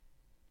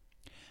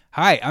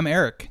Hi, I'm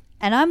Eric.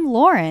 And I'm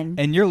Lauren.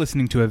 And you're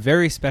listening to a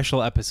very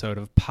special episode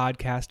of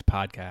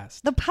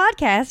Podcast. The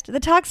podcast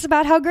that talks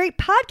about how great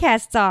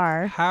podcasts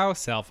are. How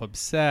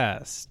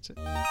self-obsessed.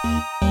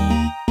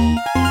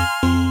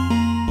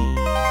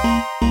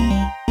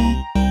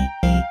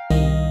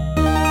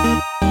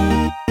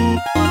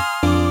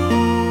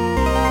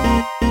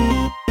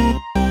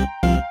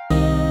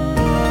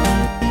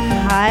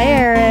 Hi,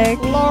 Eric.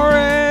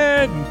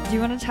 Lauren! Do you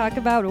want to talk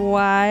about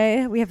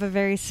why we have a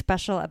very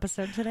special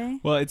episode today?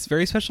 Well, it's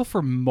very special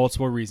for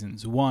multiple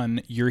reasons.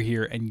 One, you're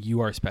here and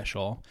you are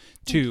special.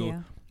 Two, Thank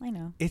you. I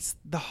know. it's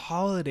the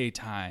holiday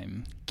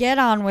time. Get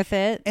on with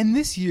it. And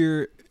this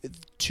year,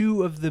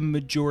 two of the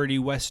majority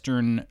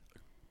Western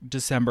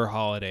December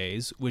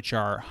holidays, which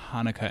are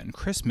Hanukkah and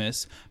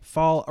Christmas,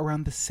 fall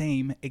around the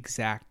same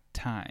exact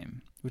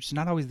time, which is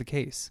not always the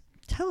case.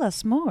 Tell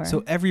us more.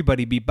 So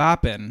everybody be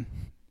bopping,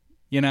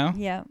 you know?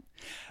 Yeah.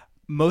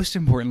 Most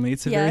importantly,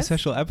 it's a very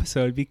special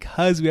episode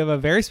because we have a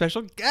very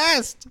special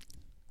guest.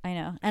 I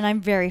know. And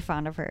I'm very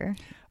fond of her.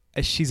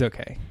 She's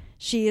okay.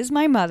 She is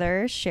my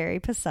mother,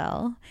 CHERI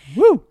PASSELL.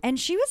 Woo! And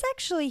she was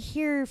actually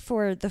here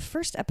for the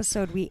first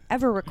episode we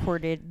ever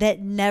recorded that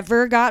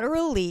never got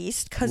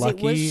released because it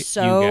was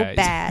so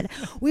bad.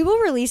 We will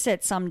release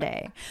it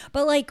someday.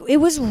 But like, it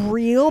was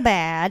real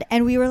bad.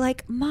 And we were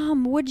like,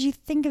 Mom, what'd you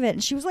think of it?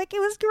 And she was like, it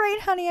was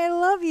great, honey. I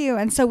love you.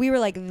 And so we were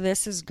like,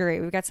 this is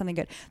great. We've got something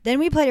good. Then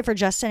we played it for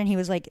Justin and he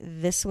was like,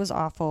 this was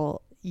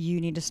awful.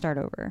 You need to start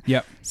over.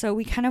 Yep. So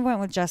we kind of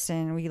went with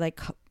Justin. We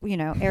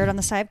erred on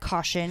the side of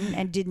caution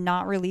and did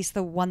not release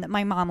the one that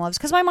my mom loves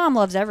because my mom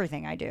loves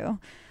everything I do.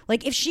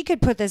 Like if she could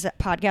put this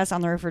podcast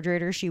on the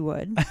refrigerator, she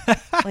would.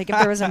 Like if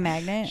there was a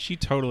magnet. She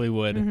totally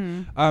would.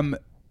 Mm-hmm.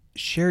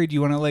 CHERI, do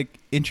you want to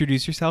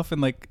introduce yourself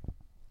and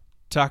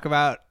talk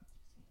about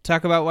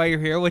why you're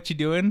here, what you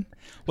doing,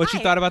 what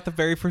you thought about the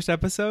very first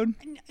episode?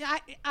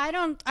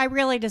 I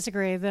really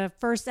disagree. The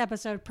first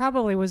episode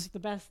probably was the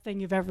best thing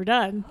you've ever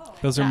done.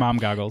 Those are mom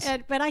goggles.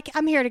 But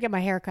I'm here to get my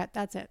hair cut.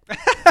 That's it.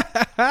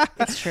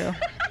 It's true.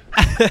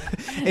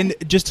 And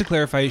just to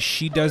clarify,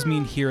 she does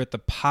mean here at the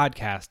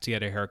podcast to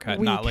get a haircut,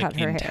 We not cut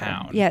her in hair.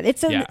 town. Yeah,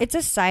 it's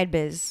a side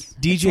biz.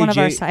 DJ it's one of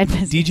our side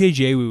business. DJ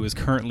Jwoo is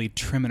currently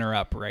trimming her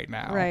up right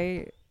now.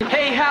 Right.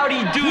 Hey,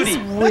 howdy doody. He's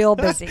real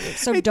busy,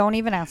 so don't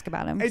even ask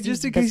about him. And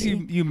just in He's case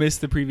busy. you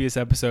missed the previous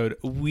episode,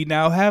 we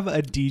now have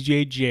a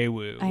DJ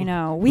Jwoo. I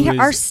know.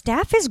 Our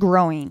staff is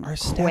growing. Our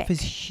staff quick.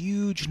 is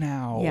huge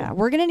now. Yeah,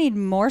 we're gonna need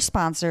more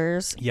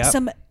sponsors. Yep.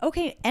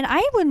 And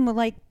I would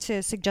like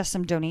to suggest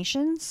some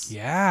donations.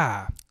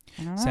 Yeah.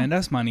 I don't know. Send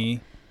us money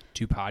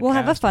to podcast. We'll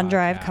have a fund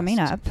drive coming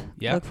up.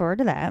 Yep. Look forward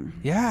to that.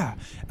 Yeah.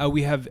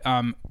 We have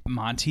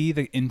Monty,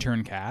 the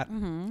intern cat.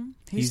 Mm-hmm.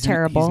 He's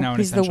terrible. He's now an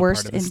He's the essential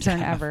worst part of the intern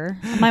staff. ever.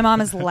 My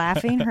mom is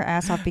laughing her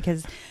ass off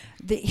because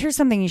here's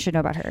something you should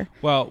know about her.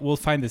 Well, we'll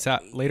find this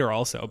out later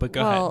also, but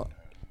go ahead.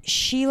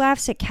 She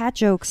laughs at cat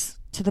jokes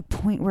to the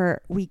point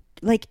where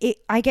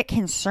I get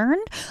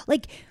concerned.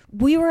 Like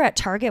we were at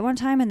Target one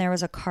time and there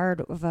was a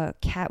card of a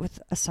cat with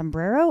a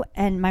sombrero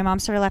and my mom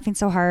started laughing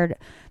so hard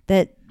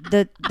that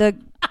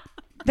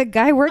the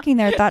guy working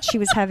there thought she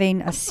was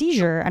having a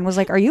seizure and was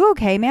like, "Are you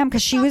okay, ma'am?"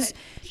 Because she was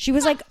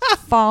like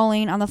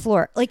falling on the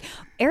floor. Like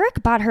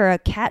Eric bought her a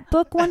cat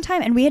book one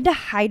time and we had to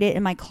hide it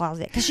in my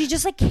closet because she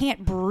just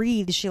can't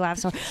breathe. She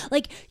laughs so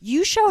like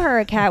you show her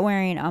a cat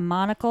wearing a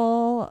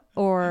monocle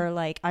or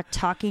a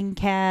talking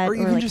cat or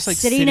even just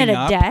sitting at a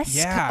up. desk.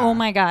 Yeah. Oh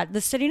my god,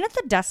 the sitting at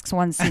the desks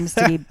one seems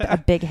to be a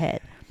big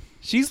hit.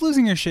 She's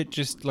losing her shit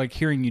just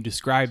hearing you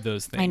describe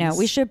those things. I know.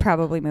 We should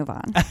probably move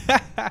on.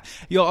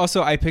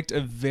 I picked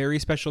a very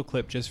special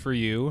clip just for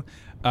you,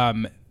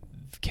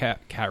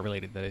 cat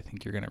related that I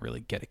think you're gonna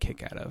really get a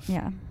kick out of.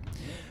 Yeah.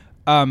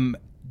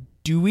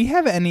 Do we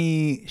have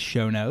any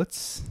show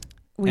notes?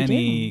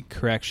 Any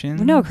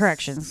corrections? No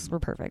corrections. We're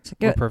perfect.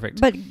 We're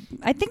perfect. But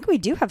I think we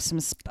do have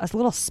a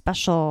little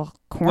special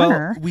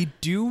corner. Well, we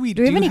do.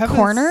 Do we have any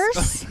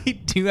corners? We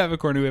do have a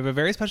corner. We have a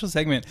very special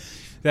segment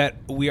that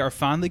we are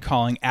fondly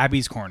calling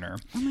Abby's Corner.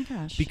 Oh my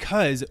gosh.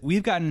 Because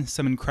we've gotten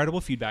some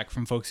incredible feedback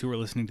from folks who are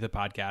listening to the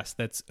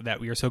podcast that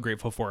we are so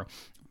grateful for.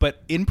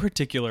 But in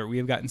particular, we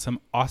have gotten some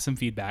awesome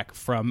feedback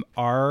from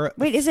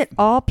Wait, is it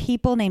all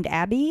people named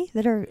Abby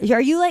that are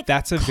you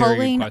That's a very good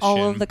culling all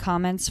question. of the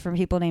comments from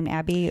people named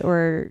Abby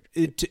or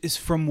It is,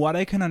 from what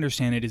I can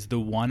understand, it is the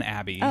one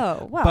Abby.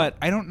 Oh, wow. But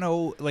I don't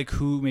know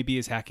who maybe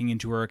is hacking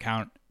into her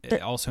account,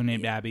 also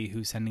named Abby,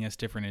 who's sending us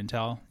different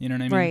intel. You know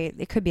what I mean? Right.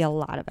 It could be a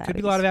lot of Abbies. Could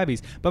be a lot of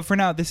Abbies. But for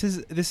now, this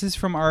is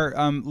from our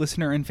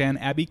listener and fan,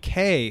 Abby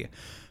K,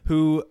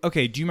 who,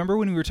 okay, do you remember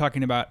when we were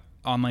talking about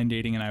online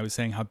dating and I was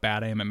saying how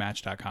bad I am at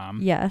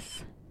Match.com?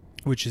 Yes.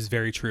 which is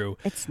very true.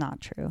 It's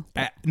not true.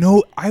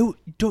 No,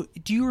 do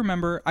you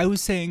remember? I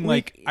was saying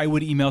I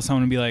would email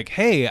someone and be like,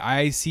 "Hey,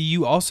 I see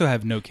you also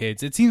have no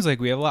kids. It seems like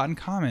we have a lot in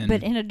common."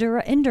 But in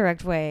a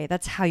indirect way,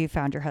 that's how you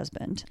found your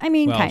husband. I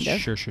mean, kind of.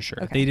 Sure.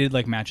 Okay. They did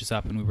like match us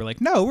up, and we were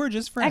like, "No, we're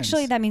just friends."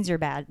 Actually, that means you're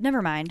bad.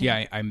 Never mind.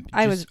 Yeah,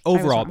 I was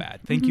overall wrong.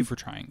 bad. Thank you for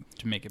trying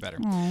to make it better.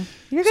 Aw.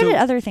 You're good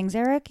at other things,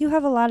 Eric. You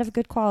have a lot of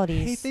good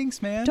qualities. Hey,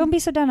 thanks, man. Don't be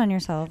so down on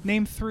yourself.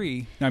 Name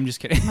 3. No, I'm just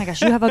kidding. Oh my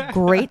gosh, you have a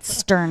great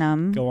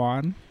sternum. Go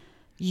on.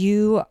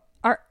 You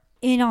are,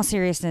 in all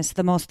seriousness,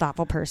 the most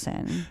thoughtful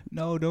person.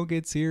 No, don't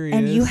get serious.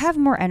 And you have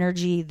more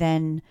energy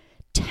than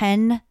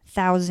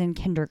 10,000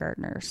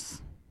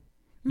 kindergartners.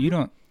 You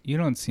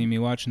don't see me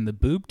watching the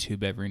boob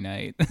tube every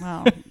night.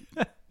 Well,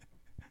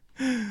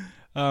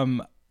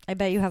 I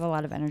bet you have a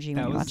lot of energy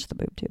when you watch the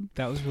boob tube.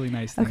 That was really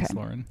nice. Thanks, Okay.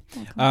 Lauren.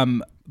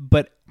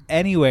 But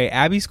anyway,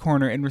 Abby's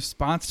Corner, in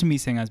response to me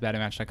saying I was bad at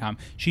Match.com,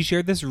 she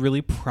shared this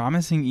really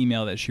promising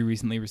email that she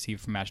recently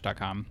received from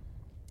Match.com.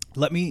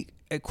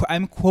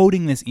 I'm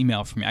quoting this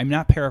email from me. I'm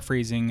not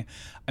paraphrasing.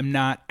 I'm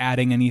not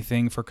adding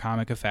anything for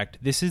comic effect.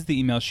 This is the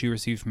email she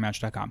received from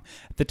Match.com.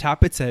 At the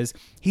top it says,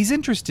 "He's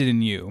interested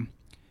in you."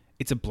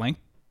 It's a blank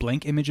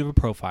image of a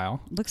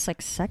profile. Looks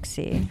like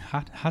sexy.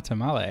 Hot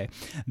tamale.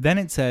 Then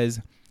it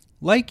says,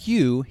 "Like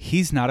you,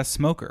 he's not a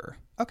smoker."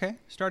 Okay,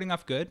 starting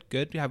off good.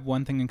 Good. You have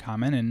one thing in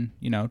common and,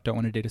 don't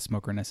want to date a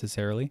smoker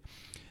necessarily.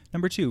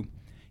 Number 2,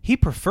 he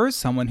prefers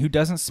someone who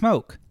doesn't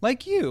smoke,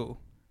 like you.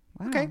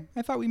 Wow. Okay,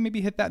 I thought we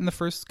maybe hit that in the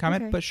first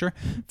comment, Okay. but sure.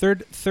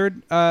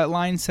 Third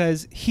line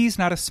says, "He's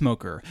not a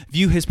smoker.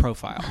 View his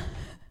profile."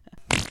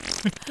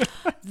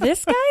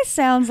 This guy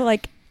sounds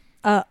like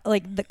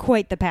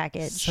quite the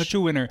package. Such a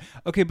winner.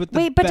 Okay, but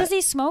does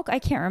he smoke? I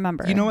can't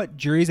remember. You know what?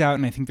 Jury's out,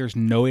 and I think there's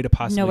no way to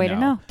possibly No way to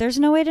know. There's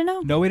no way to know.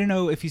 No way to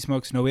know if he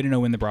smokes. No way to know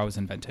when the bra was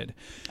invented.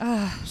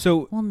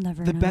 So we'll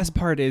never the know. best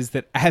part is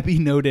that Abby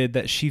noted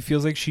that she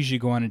feels like she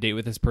should go on a date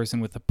with this person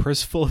with a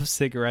purse full of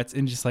cigarettes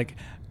and just like,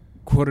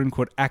 quote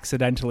unquote,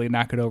 accidentally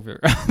knock it over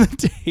on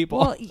the table.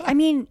 Well, I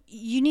mean,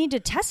 you need to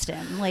test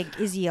him. Like,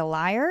 is he a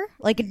liar?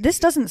 Like, this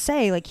doesn't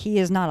say like he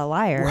is not a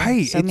liar.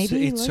 Right. So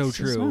maybe it's so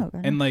true.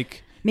 And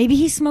like, maybe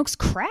he smokes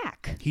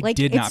crack. he like,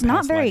 did not. It's not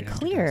pass very lie detector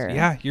clear. tests.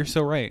 Yeah, you're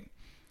so right.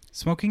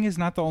 Smoking is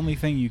not the only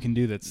thing you can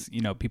do that's,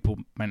 people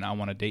might not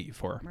want to date you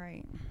for.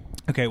 Right.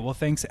 Okay, well,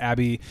 thanks,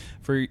 Abby,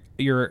 for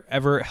your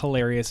ever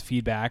hilarious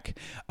feedback.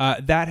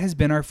 That has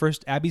been our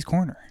first Abby's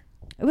Corner.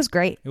 It was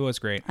great. It was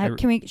great.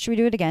 Should we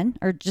do it again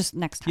or just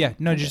next time? Yeah,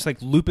 no, just like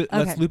loop it.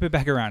 Okay. Let's loop it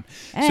back around.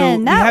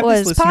 And we that have this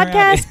was listener,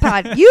 Podcast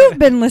Abby. Pod. You've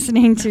been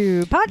listening to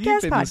You've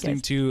Podcast been listening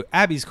Podcast. to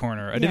Abby's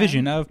Corner, a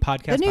division of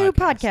Podcast The new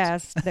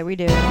Podcast. podcast that we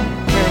do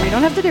where we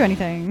don't have to do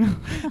anything.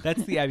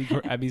 That's the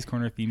Abby's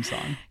Corner theme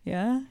song.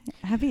 Yeah.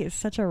 Abby is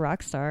such a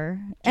rock star.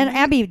 And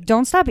Abby,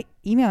 don't stop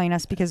emailing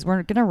us because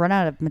we're going to run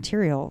out of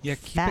material Yeah,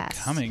 keep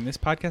fast. it coming. This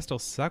podcast will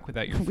suck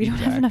without your We feedback.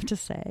 don't have enough to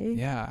say.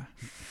 Yeah.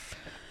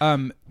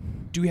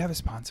 Do we have a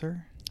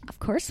sponsor? Of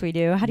course we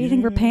do. How do you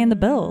think we're paying the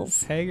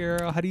bills? Hey,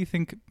 girl. How do you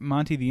think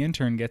Monty the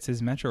intern gets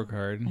his Metro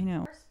card? I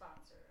know.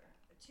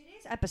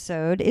 Today's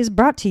episode is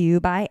brought to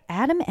you by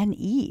Adam and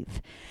Eve.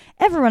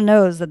 Everyone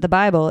knows that the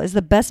Bible is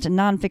the best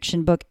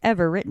nonfiction book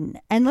ever written.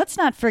 And let's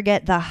not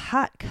forget the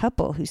hot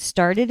couple who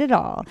started it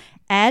all,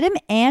 Adam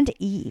and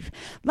Eve.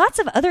 Lots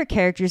of other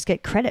characters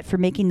get credit for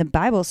making the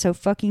Bible so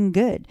fucking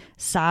good.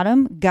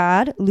 Sodom,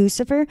 God,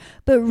 Lucifer.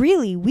 But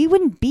really, we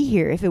wouldn't be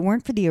here if it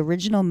weren't for the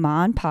original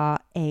Ma and Pa,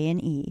 A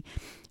and E.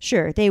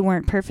 Sure, they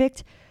weren't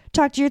perfect.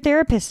 Talk to your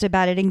therapist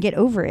about it and get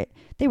over it.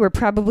 They were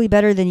probably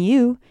better than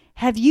you.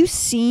 Have you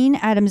seen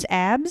Adam's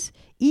abs?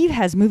 Eve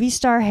has movie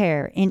star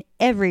hair in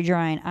every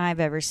drawing I've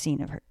ever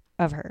seen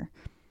of her.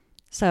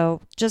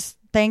 So just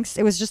thanks.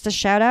 It was just a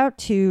shout out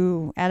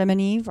to Adam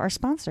and Eve, our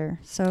sponsor.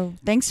 So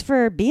thanks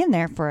for being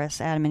there for us,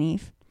 Adam and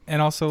Eve.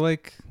 And also,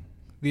 like,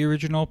 the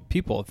original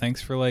people.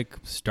 Thanks for, like,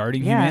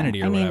 starting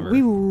humanity or whatever.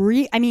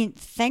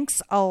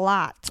 Thanks a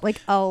lot. Like,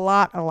 a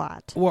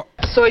lot. Well,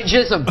 Soy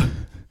jism.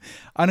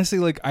 honestly,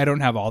 like, I don't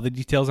have all the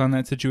details on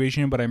that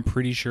situation, but I'm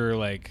pretty sure,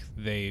 like,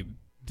 they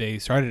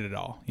started it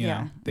all. You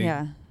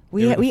know?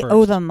 We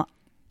owe them,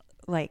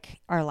 like,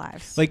 our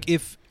lives. Like,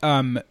 if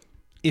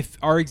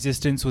our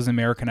existence was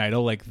American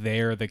Idol, like,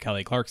 they're the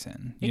Kelly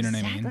Clarkson. You know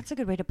what I mean? That's a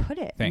good way to put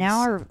it. Thanks. Now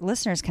our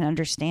listeners can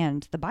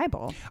understand the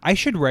Bible. I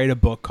should write a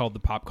book called The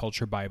Pop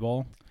Culture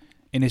Bible,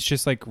 and it's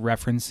just, like,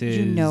 references.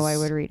 You know I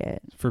would read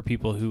it. For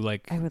people who,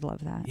 like... I would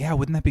love that. Yeah,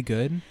 wouldn't that be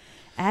good?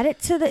 Add it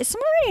to the... Is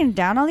someone writing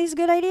down all these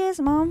good ideas?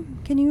 Mom,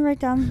 can you write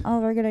down all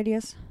of our good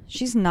ideas?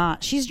 She's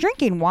not. She's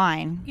drinking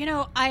wine. You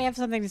know, I have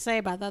something to say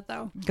about that,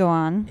 though. Go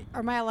on.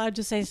 Am I allowed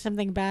to say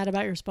something bad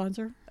about your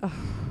sponsor?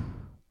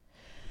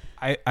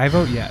 I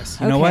vote yes.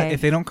 You know what? Okay.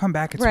 If they don't come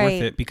back, it's Right.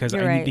 worth it because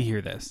You're I need right. to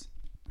hear this.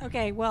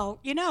 Okay, well,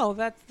 you know,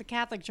 that's the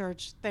Catholic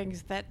Church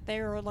thinks that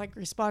they're, like,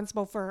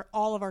 responsible for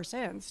all of our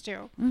sins,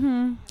 too.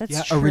 Mm-hmm. That's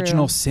Yeah, true.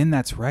 original sin.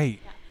 That's right.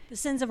 The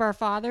sins of our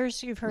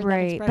fathers, you've heard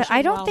Right, that but expression.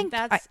 I don't Well, think-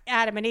 that's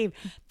Adam and Eve.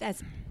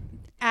 That's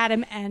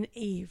Adam and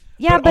Eve.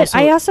 Yeah, but also,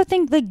 I also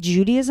think like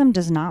Judaism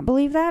does not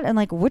believe that, and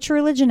like which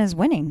religion is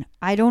winning?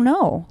 I don't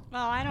know.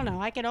 Well, I don't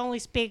know. I can only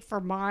speak for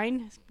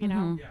mine. You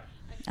know,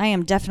 I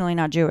am definitely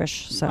not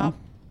Jewish, so Well,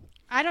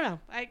 I don't know.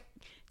 I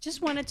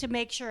just wanted to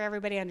make sure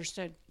everybody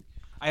understood.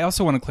 I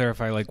also want to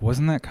clarify, like,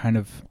 wasn't that kind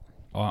of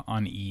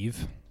on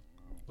Eve?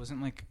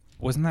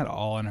 Wasn't that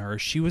all on her?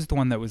 She was the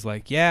one that was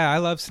like, yeah, I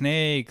love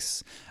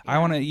snakes. I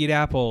want to eat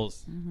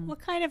apples. What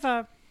kind of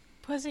a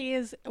pussy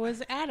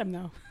was Adam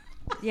though?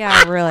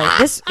 yeah, really.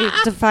 This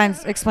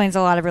explains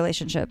a lot of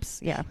relationships.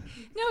 Yeah,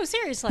 No,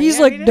 seriously. he's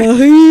I like mean,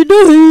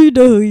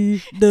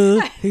 dahi.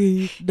 if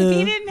he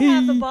didn't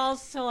have the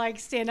balls to like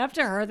stand up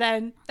to her,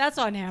 then that's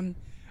on him.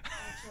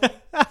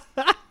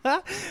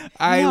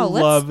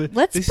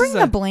 Let's bring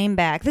the blame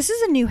back. This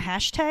is a new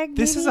hashtag.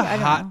 This is maybe? a I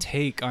don't hot know.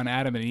 take on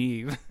Adam and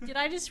Eve. Did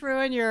I just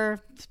ruin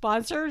your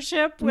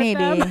sponsorship with Maybe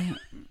them?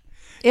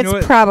 it's know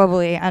what?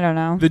 probably I don't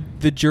know.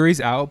 The jury's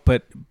out,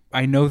 but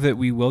I know that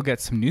we will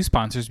get some new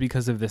sponsors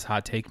because of this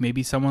hot take.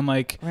 Maybe someone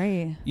like,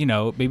 Right.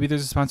 Maybe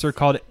there's a sponsor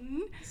called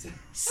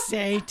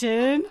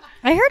Satan.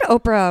 I heard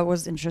Oprah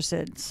was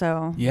interested,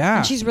 so Yeah.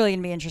 and she's really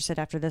gonna be interested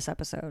after this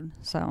episode.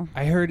 So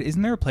I heard,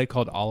 isn't there a play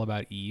called All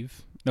About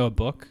Eve? No, a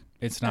book.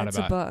 It's not It's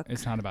a about. book.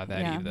 It's not about that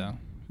Yeah. Eve though.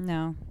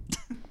 no.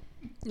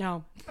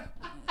 No.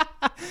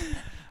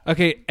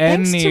 Okay.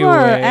 Thanks to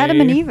our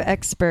Adam and Eve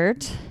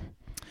expert.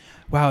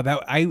 Wow,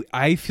 that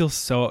I feel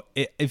so.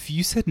 If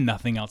you said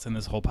nothing else in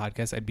this whole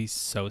podcast, I'd be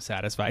so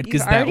satisfied You've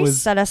because that already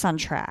was set us on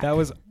track. that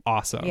was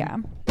awesome. Yeah.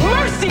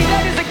 Mercy,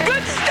 that is a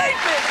good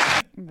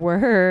statement.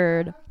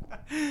 Word.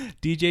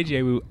 DJ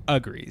Jwoo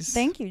agrees.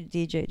 Thank you,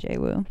 DJ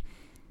Jwoo.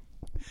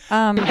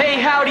 Hey,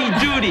 howdy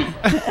doody.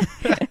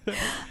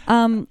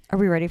 Are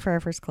we ready for our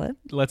first clip?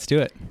 Let's do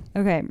it.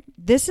 Okay.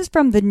 This is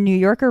from the New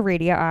Yorker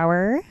Radio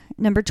Hour,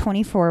 number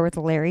 24 with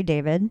Larry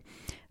David,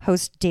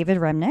 host David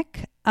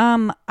Remnick.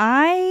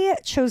 I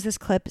chose this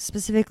clip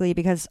specifically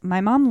because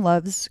my mom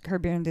loves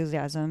Curb Your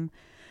Enthusiasm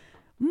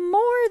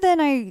more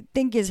than I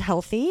think is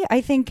healthy.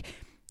 I think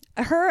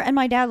her and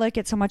my dad like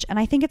it so much, and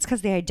I think it's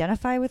because they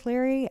identify with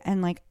Larry,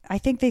 and like I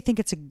think they think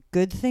it's a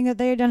good thing that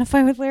they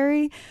identify with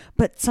Larry,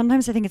 but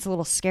sometimes I think it's a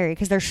little scary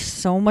because they're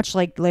so much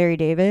like Larry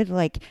David,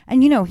 like,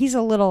 and he's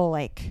a little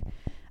like,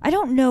 I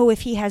don't know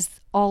if he has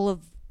all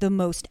of the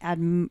most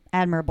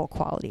admirable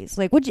qualities.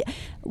 Like,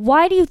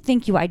 why do you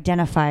think you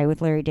identify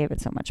with Larry David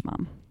so much,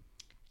 Mom?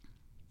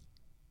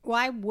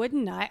 Why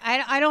wouldn't I?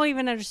 I don't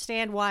even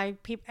understand why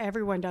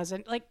everyone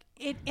doesn't. Like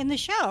in the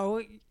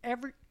show,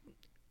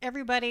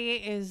 everybody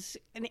is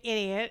an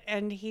idiot,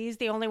 and he's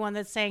the only one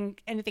that's saying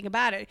anything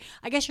about it.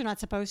 I guess you're not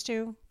supposed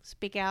to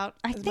speak out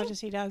much as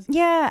he does.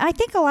 Yeah, I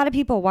think a lot of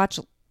people watch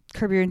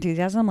Curb Your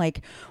Enthusiasm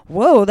like,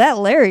 whoa, that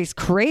Larry's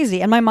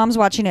crazy. And my mom's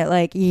watching it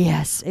like,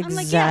 yes, exactly. I'm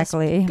like, yes,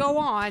 go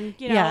on.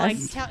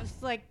 Yes.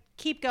 Like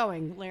keep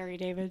going, Larry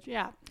David.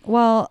 Yeah.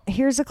 Well,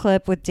 here's a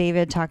clip with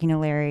David talking to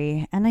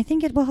Larry, and I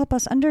think it will help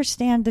us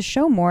understand the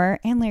show more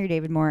and Larry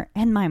David more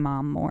and my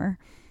mom more.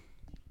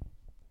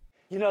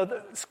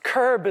 This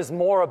Curb is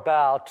more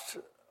about,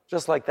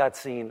 just like that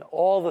scene,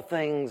 all the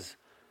things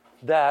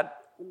that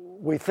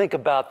we think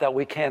about that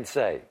we can't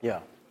say. Yeah.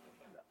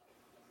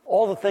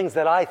 All the things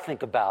that I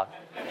think about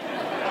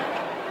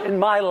in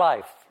my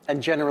life.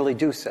 And generally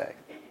do say.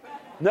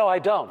 No, I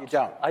don't. You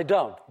don't? I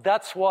don't.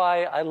 That's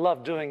why I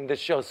love doing this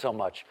show so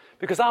much.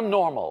 Because I'm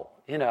normal,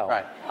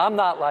 Right. I'm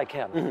not like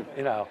him,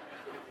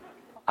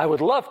 I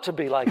would love to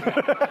be like him.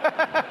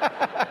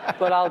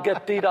 But I'll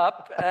get beat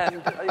up,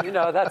 and,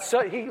 that's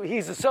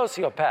he's a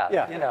sociopath,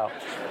 Yeah.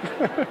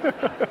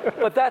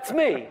 But that's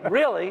me,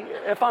 really.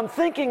 If I'm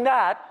thinking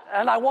that,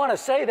 and I want to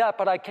say that,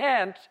 but I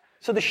can't.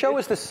 So the show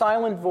is the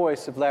silent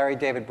voice of Larry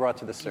David brought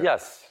to the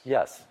surface.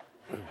 Yes.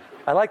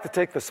 I like to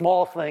take the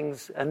small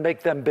things and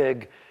make them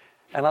big,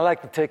 and I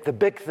like to take the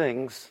big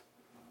things,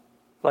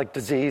 like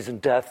disease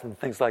and death and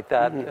things like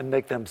that, and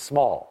make them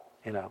small,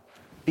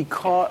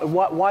 Because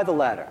why the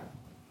latter?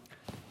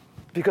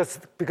 Because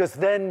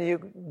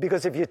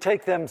if you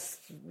take them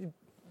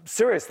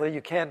seriously,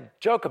 you can't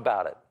joke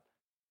about it.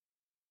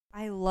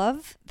 I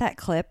love that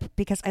clip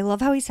because I love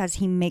how he says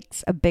he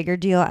makes a bigger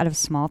deal out of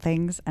small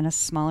things and a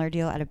smaller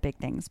deal out of big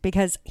things,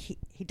 because he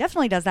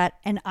definitely does that,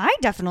 and I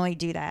definitely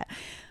do that.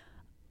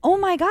 Oh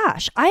my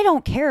gosh, I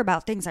don't care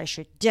about things I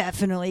should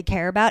definitely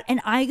care about, and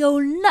I go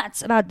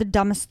nuts about the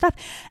dumbest stuff,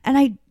 and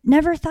I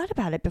never thought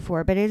about it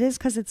before, but it is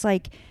because it's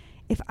like,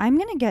 if I'm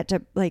going to get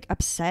to like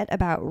upset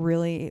about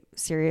really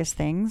serious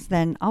things,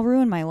 then I'll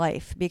ruin my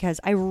life,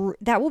 because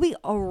that will be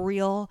a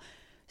real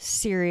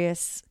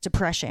serious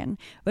depression.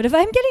 But if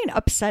I'm getting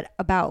upset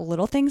about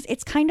little things,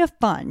 it's kind of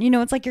fun.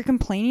 It's like you're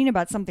complaining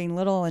about something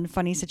little in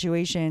funny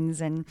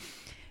situations, and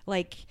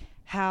like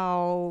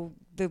how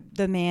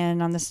the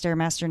man on the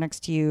Stairmaster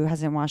next to you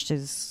hasn't washed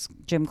his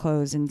gym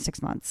clothes in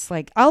 6 months.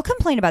 Like, I'll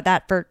complain about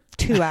that for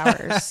 2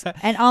 hours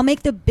and I'll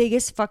make the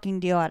biggest fucking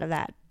deal out of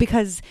that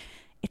because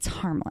it's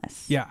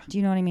harmless. Yeah. Do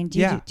you know what I mean? Do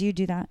you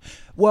do that?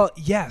 Well,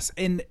 yes.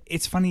 And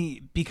it's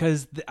funny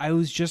because I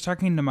was just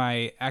talking to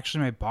my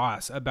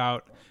boss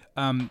about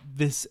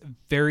this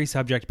very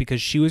subject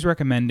because she was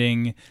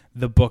recommending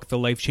the book, The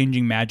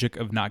Life-Changing Magic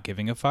of Not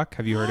Giving a Fuck.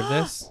 Have you heard of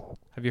this?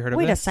 Have you heard of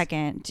this? Wait a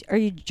second. Are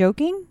you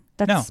joking?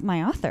 That's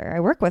my author. I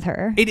work with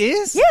her. It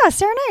is? Yeah,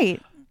 Sarah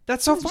Knight.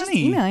 That's so I was just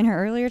funny. emailing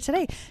her earlier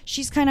today.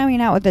 She's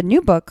coming out with a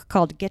new book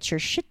called Get Your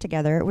Shit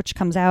Together, which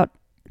comes out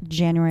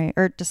January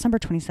or December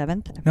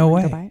 27th. No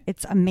way.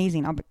 It's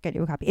amazing. I'll get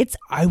you a copy.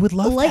 I would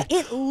love that.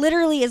 It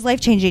literally is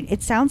life-changing.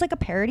 It sounds like a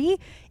parody.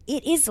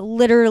 It is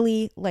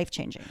literally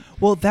life-changing.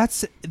 Well,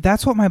 that's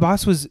what my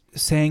boss was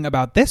saying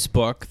about this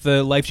book,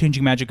 The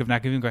Life-Changing Magic of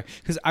Not Giving a Fuck.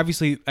 Because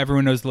obviously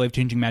everyone knows The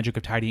Life-Changing Magic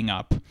of Tidying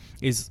Up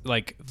is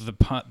like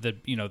what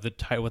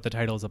the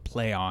title is a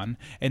play on,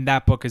 and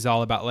that book is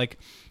all about like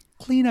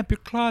clean up your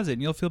closet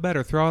and you'll feel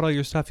better. Throw out all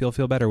your stuff, you'll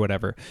feel better,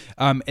 whatever.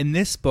 And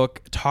this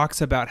book talks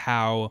about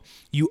how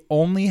you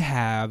only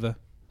have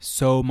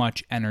so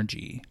much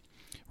energy,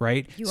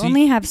 right? You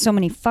only have so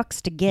many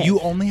fucks to give. You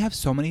only have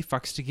so many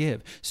fucks to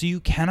give. So you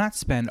cannot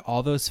spend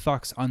all those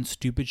fucks on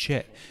stupid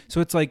shit. So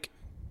it's like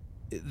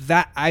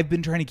that. I've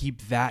been trying to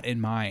keep that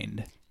in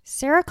mind.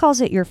 Sarah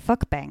calls it your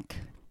fuck bank.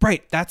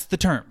 Right, that's the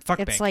term. Fuck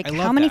It's bank. like, I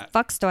love how many that.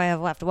 fucks do I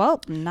have left?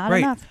 Well, not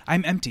Right. enough.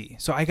 I'm empty.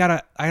 So I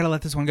gotta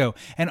let this one go.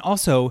 And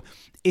also,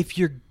 if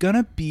you're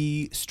gonna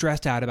be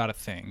stressed out about a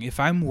thing, if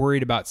I'm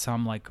worried about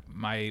some like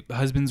my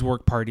husband's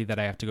work party that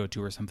I have to go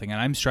to or something, and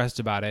I'm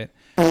stressed about it,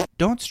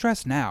 don't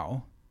stress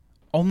now.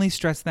 Only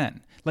stress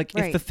then. Like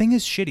if Right. the thing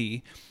is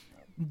shitty,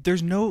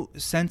 there's no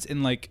sense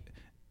in like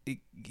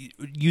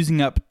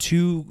using up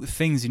two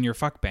things in your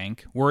fuck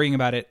bank, worrying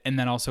about it, and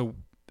then also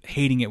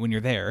hating it when you're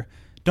there.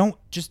 Don't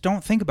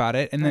think about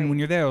it, and then when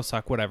you're there, it'll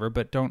suck, whatever.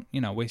 But don't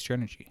waste your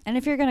energy. And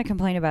if you're going to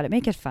complain about it,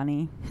 make it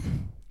funny.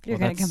 If you're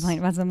going to complain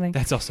about something.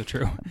 That's also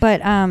true.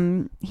 But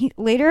he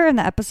later in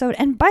the episode,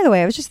 and by the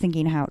way, I was just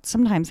thinking how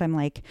sometimes I'm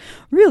like,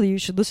 really, you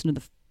should listen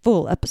to the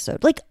full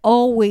episode. Like,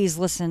 always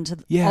listen to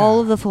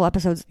all of the full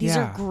episodes. These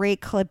are great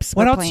clips.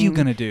 What else are you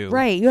gonna do?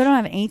 Right. You don't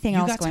have anything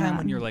else You got going time on.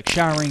 when you're like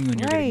showering, when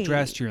you're getting Right.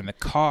 dressed, you're in the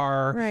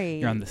car, Right.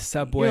 you're on the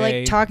subway. You're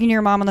like talking to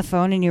your mom on the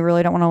phone and you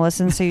really don't want to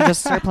listen, so you just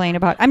start playing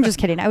about. I'm just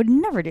kidding. I would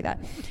never do that.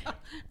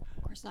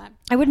 Of course not.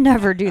 I would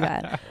never do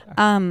that.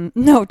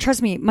 No,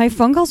 trust me. My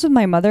phone calls with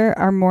my mother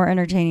are more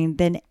entertaining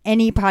than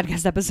any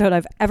podcast episode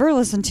I've ever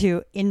listened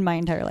to in my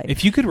entire life.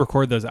 If you could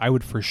record those, I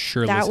would for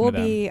sure that listen will to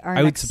them. be our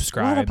I would next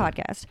subscribe. We'll have a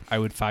podcast. I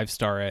would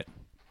 5-star it.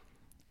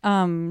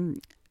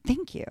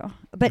 Thank you.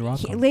 But You're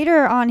welcome.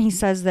 later on, he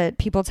says that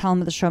people tell him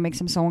that the show makes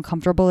him so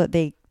uncomfortable that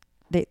they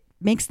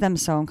makes them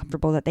so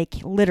uncomfortable that they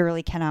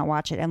literally cannot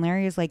watch it. And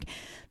Larry is like,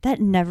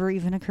 that never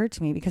even occurred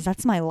to me because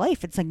that's my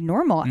life. It's like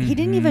normal. He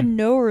didn't even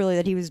know really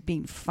that he was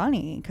being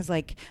funny because,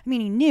 like, I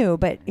mean, he knew,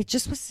 but it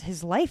just was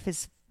his life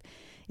is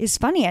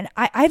funny. And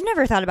I've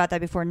never thought about that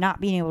before, not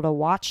being able to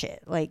watch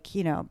it, like,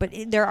 but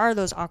there are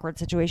those awkward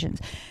situations.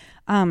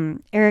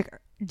 Eric,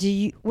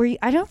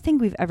 I don't think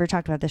we've ever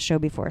talked about this show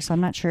before, so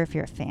I'm not sure if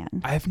you're a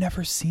fan. I've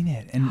never seen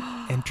it,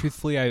 and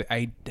truthfully,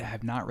 I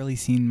have not really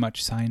seen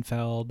much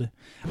Seinfeld.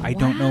 I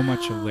don't know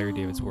much of Larry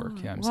David's work.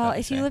 Yeah, I'm well, sad to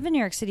if say. you live in New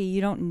York City,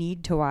 you don't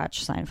need to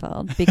watch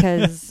Seinfeld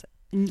because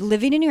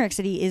living in New York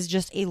City is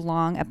just a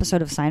long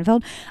episode of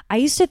Seinfeld. I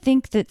used to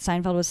think that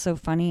Seinfeld was so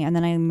funny, and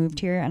then I moved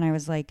here, and I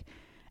was like,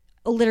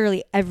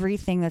 literally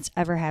everything that's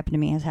ever happened to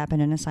me has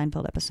happened in a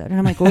Seinfeld episode, and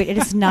I'm like, wait, it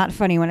is not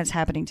funny when it's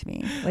happening to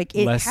me. Like,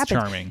 it Less happens.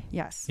 charming.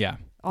 Yes. Yeah.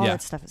 All yeah.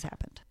 that stuff has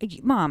happened.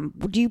 Mom,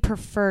 do you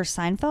prefer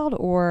Seinfeld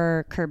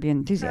or Curb Your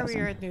Enthusiasm? Curb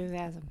Your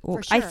Enthusiasm. Well,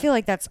 For sure. I feel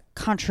like that's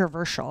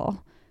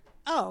controversial.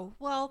 Oh,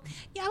 well,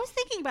 yeah, I was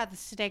thinking about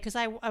this today because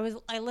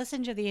I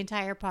listened to the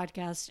entire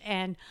podcast,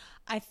 and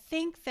I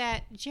think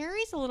that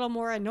Jerry's a little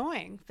more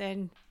annoying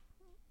than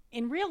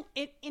in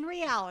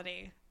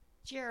reality.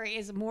 Jerry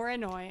is more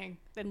annoying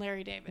than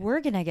Larry David.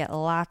 We're gonna get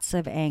lots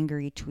of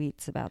angry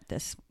tweets about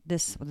this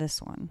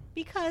one.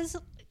 Because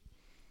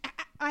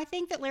I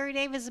think that Larry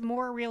David is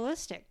more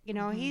realistic.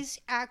 He's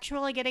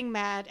actually getting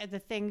mad at the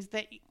things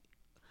that,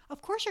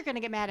 of course, you're going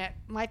to get mad at.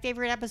 My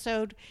favorite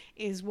episode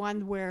is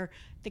one where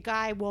the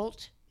guy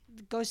Walt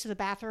goes to the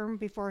bathroom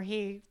before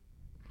when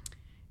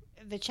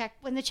the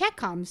check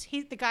comes.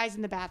 The guy's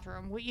in the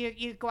bathroom.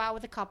 You go out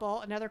with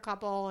another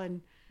couple,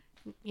 and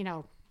he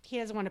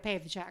doesn't want to pay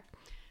the check.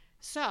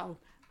 So,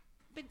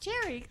 but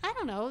Jerry, I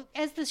don't know.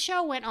 As the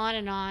show went on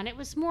and on, it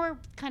was more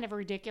kind of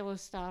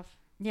ridiculous stuff.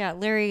 Yeah,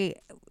 Larry,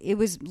 it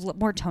was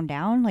more toned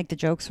down. Like the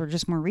jokes were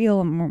just more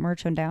real and more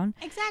toned down.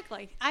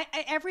 Exactly. I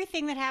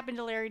everything that happened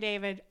to Larry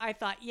David, I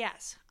thought,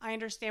 yes, I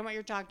understand what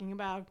you're talking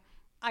about.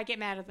 I get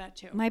mad at that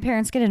too. My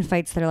parents get in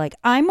fights that are like,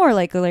 I'm more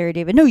like Larry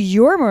David. No,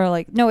 you're more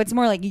like. No, it's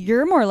more like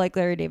you're more like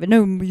Larry David.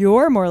 No,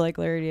 you're more like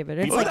Larry David.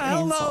 It's Who like the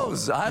hell insult.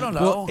 knows? I don't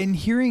know. Well, and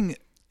hearing,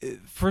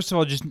 first of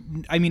all,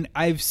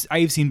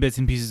 I've seen bits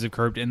and pieces of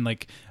Curbed, and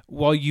like,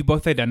 while you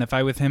both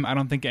identify with him, I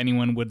don't think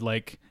anyone would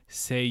like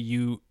say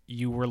you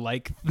were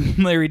like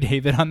Larry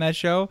David on that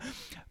show.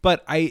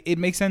 But it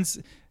makes sense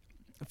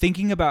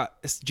thinking about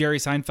Jerry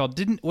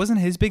Seinfeld. Wasn't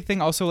his big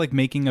thing also like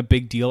making a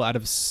big deal out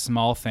of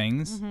small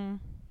things? Mm-hmm.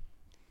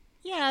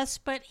 Yes,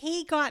 but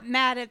he got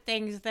mad at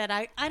things that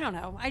I don't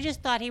know. I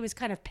just thought he was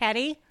kind of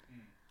petty.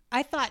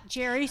 I thought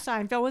Jerry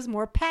Seinfeld was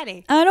more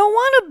petty. I don't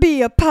want to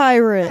be a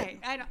pirate. Right.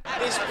 I don't,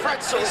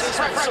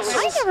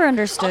 I never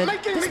understood.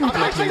 This might be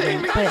a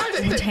tangent,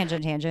 but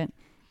tangent.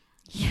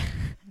 Yeah,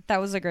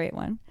 that was a great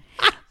one.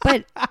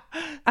 But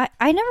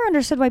I never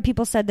understood why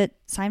people said that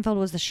Seinfeld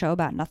was the show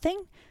about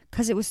nothing,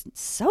 because it was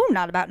so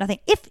not about nothing.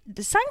 If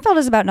the Seinfeld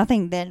is about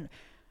nothing, then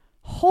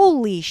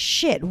holy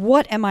shit,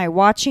 what am I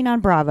watching on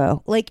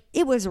Bravo? Like,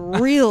 it was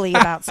really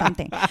about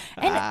something.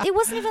 And it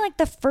wasn't even like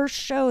the first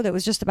show that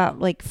was just about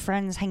like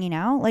friends hanging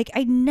out. Like,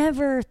 I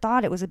never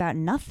thought it was about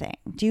nothing.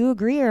 Do you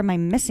agree, or am I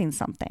missing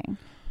something?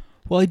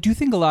 Well, I do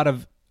think a lot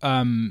of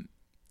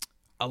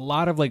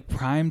like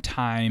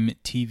primetime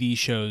TV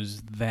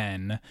shows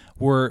then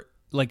were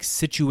like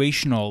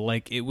situational.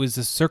 Like, it was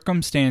a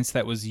circumstance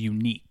that was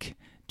unique.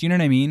 Do you know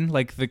what I mean?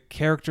 Like, the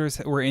characters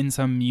were in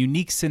some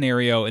unique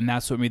scenario, and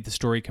that's what made the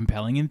story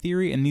compelling in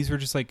theory. And these were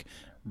just like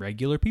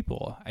regular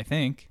people, I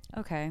think.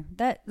 Okay,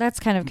 that's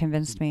kind of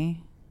convinced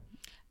me.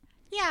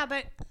 yeah,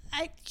 but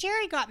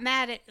Jerry got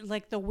mad at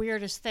like the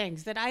weirdest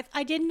things that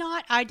I did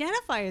not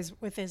identify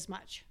with as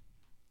much.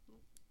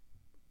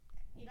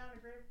 You don't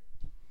agree?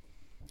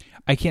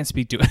 I can't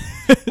speak to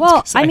it.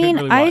 Well, I mean,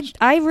 really watched.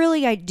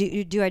 I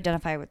do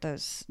identify with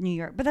those New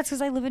York, but that's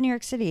because I live in New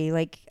York City.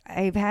 Like,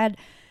 I've had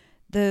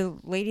the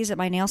ladies at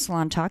my nail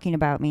salon talking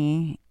about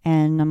me,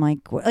 and I'm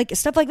like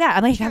stuff like that.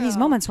 I'm like, have these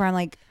moments where I'm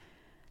like,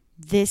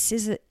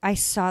 I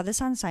saw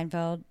this on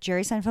Seinfeld.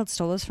 Jerry Seinfeld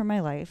stole this from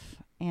my life.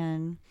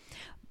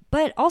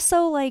 But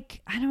also,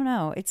 like, I don't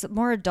know, it's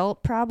more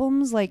adult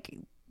problems. Like,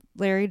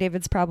 Larry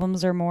David's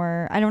problems are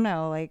more, I don't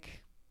know, like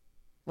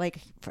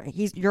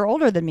you're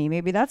older than me.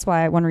 Maybe that's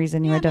why one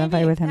reason you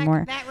identify with him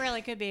more. That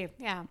really could be.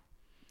 Yeah.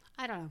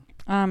 I don't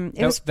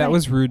know. That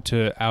was rude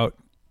to out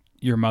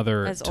your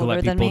mother As to let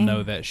older than people me.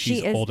 know that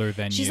she's older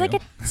than she's you.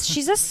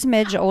 She's a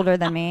smidge older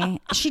than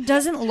me. She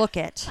doesn't look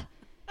it.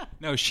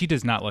 No, she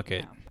does not look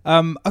it.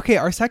 Okay,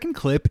 our second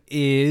clip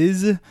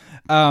is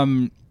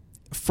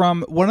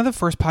from one of the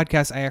first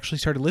podcasts I actually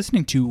started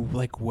listening to,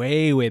 like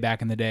way, way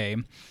back in the day.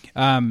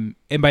 And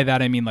by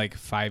that I mean like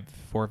 4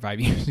 or 5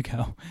 years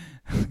ago.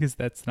 Because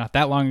that's not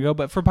that long ago,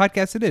 but for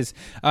podcasts it is.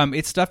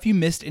 It's Stuff You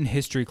Missed in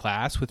History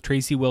Class with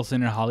Tracy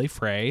Wilson and Holly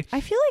Frey.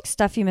 I feel like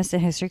Stuff You Missed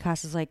in History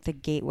Class is like the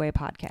Gateway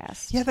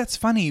podcast. Yeah, that's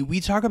funny. We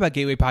talk about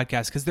Gateway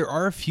podcasts because there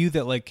are a few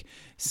that like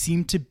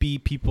seem to be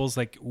people's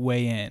like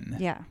way in.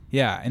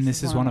 Yeah, and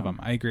this is one of them.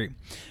 I agree.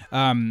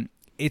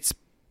 It's,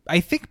 I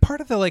think,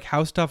 part of the like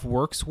How Stuff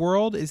Works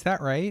world. Is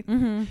that right?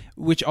 Mm-hmm.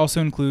 Which also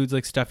includes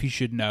like Stuff You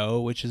Should Know,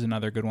 which is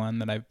another good one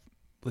that I've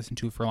listened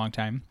to for a long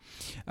time.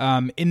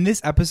 In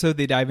this episode,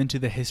 they dive into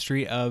the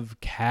history of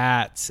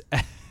cats.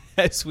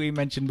 As we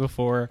mentioned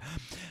before,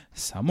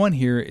 someone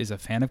here is a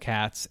fan of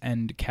cats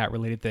and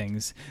cat-related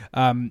things.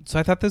 So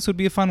I thought this would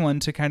be a fun one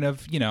to kind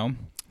of,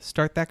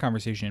 start that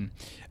conversation.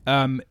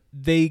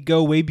 They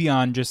go way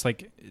beyond just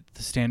like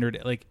the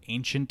standard like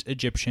ancient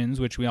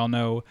Egyptians, which we all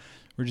know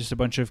were just a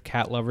bunch of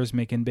cat lovers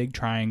making big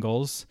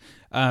triangles.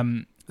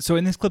 So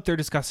in this clip, they're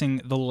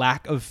discussing the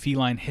lack of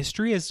feline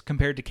history as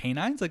compared to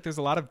canines. Like, there's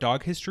a lot of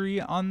dog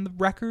history on the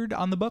record,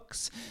 on the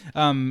books,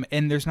 and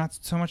there's not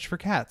so much for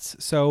cats.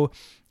 So,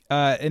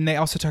 and they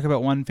also talk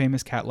about one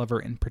famous cat lover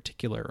in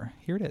particular.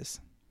 Here it is.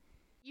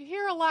 You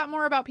hear a lot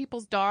more about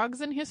people's dogs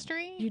in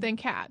history than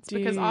cats,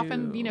 because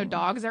often,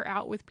 dogs are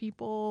out with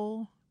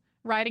people,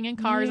 riding in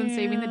cars and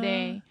saving the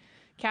day.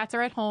 Cats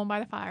are at home by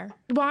the fire.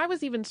 Well, I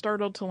was even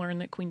startled to learn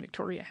that Queen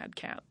Victoria had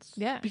cats.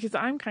 Yeah. Because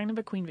I'm kind of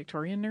a Queen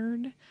Victoria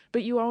nerd,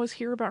 but you always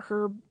hear about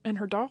her and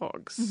her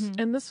dogs. Mm-hmm.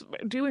 And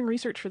doing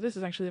research for this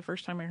is actually the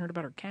first time I heard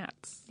about her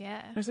cats.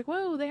 Yeah. I was like,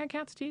 whoa, they had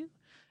cats too?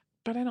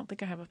 But I don't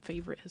think I have a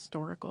favorite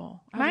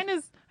historical. I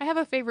have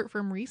a favorite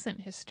from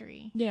recent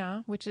history.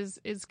 Yeah. Which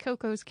is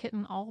Coco's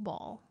kitten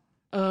Allball.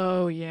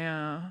 Oh,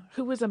 yeah.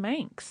 Who was a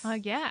Manx?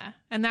 Yeah.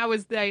 And that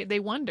was,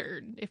 they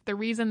wondered if the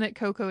reason that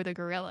Coco the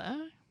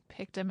gorilla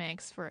picked a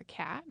Manx for a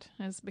cat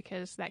is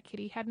because that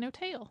kitty had no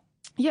tail.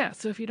 Yeah,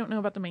 so if you don't know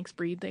about the Manx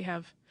breed, they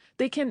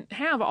can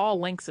have all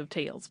lengths of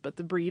tails, but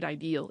the breed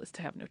ideal is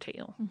to have no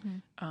tail.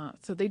 Mm-hmm.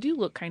 So they do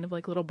look kind of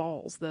like little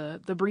balls.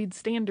 The breed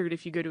standard,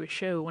 if you go to a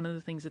show, one of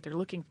the things that they're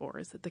looking for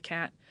is that the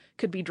cat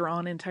could be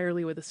drawn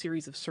entirely with a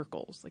series of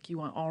circles. Like, you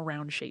want all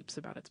round shapes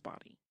about its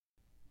body.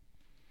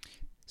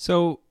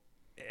 So,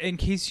 in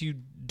case you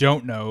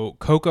don't know,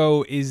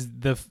 Coco is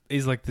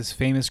like this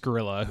famous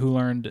gorilla who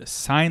learned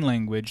sign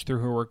language through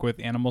her work with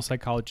animal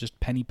psychologist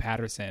Penny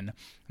Patterson, and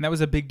that was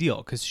a big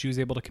deal because she was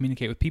able to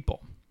communicate with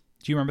people.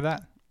 Do you remember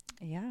that?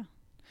 Yeah.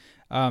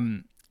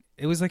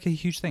 It was like a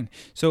huge thing.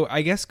 So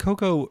I guess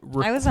Coco...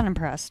 I was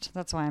unimpressed.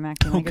 That's why I'm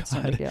acting like it's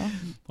no big deal.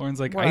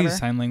 Lauren's like, Whatever. I use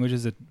sign language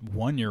as a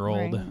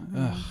 1-year-old.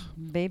 Right.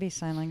 Baby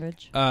sign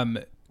language.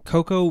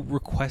 Coco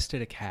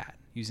requested a cat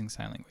using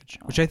sign language,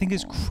 which I think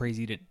is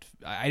crazy.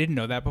 I didn't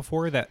know that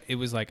before, that it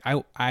was like,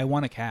 I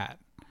want a cat.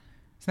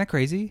 Isn't that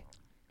crazy?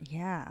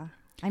 Yeah.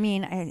 I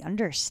mean, I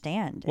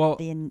understand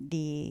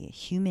the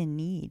human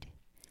need.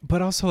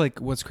 But also, like,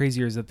 what's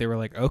crazier is that they were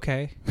like,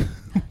 okay,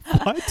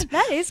 What?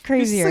 That is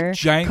crazier. Like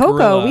giant Coco,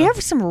 gorilla. we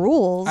have some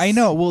rules. I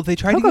know. Well, they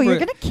tried Coco, to give her. you're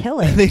gonna kill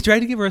it. They tried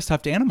to give her a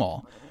stuffed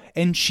animal,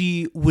 and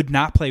she would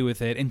not play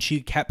with it, and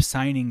she kept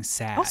signing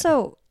sad.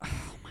 Also,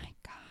 oh my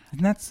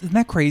god, isn't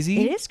that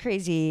crazy? it is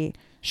crazy.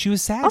 She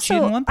was sad. she Also,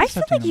 didn't want the I feel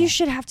stuffed like animal. you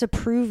should have to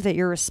prove that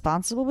you're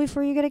responsible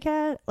before you get a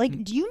cat.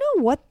 Like, do you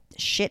know what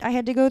shit I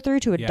had to go through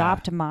to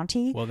adopt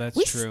Monty? Well, that's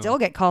we true. still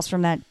get calls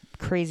from that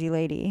crazy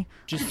lady.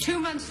 Just 2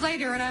 months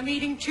later, and I'm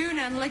eating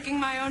tuna and licking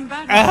my own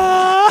butt.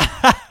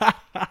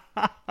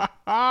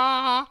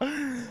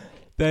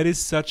 That is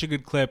such a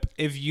good clip.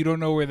 If you don't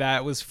know where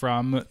that was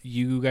from,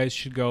 you guys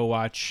should go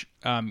watch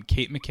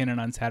Kate McKinnon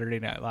on Saturday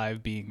Night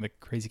Live being the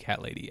crazy cat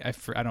lady. I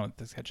don't know what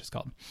this sketch is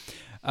called.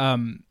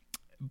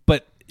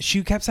 But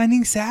she kept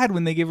signing sad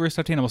when they gave her a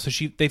stuffed animal. So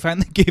they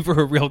finally gave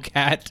her a real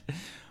cat,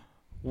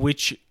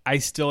 which I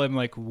still am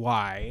like,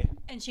 why?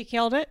 And she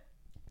killed it.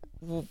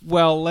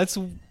 Well, let's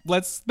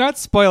not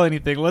spoil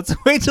anything. Let's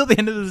wait till the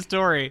end of the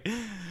story.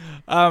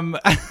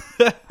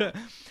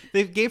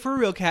 They gave her a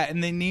real cat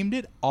and they named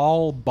it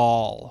All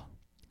Ball.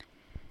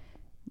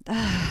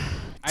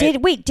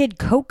 Did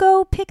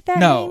Coco pick that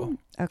No. name?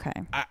 Okay.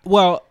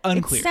 Well,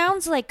 unclear. It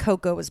sounds like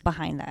Coco was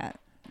behind that.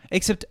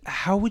 Except,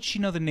 how would she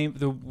know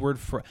the word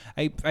for?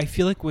 I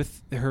feel like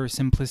with her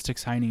simplistic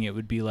signing, it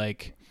would be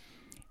like,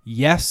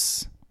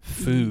 yes,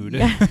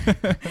 food.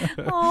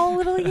 Oh,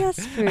 little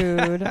yes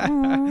food.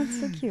 Oh, it's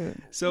so cute.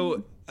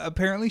 So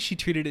apparently, she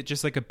treated it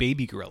just like a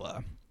baby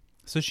gorilla.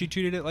 So she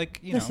treated it like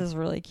This is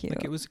really cute.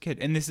 like it was a kid.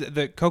 And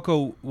the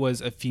Coco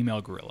was a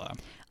female gorilla.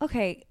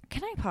 Okay,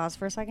 can I pause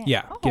for a second?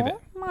 Yeah, give it.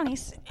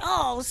 Monty's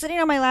sitting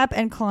on my lap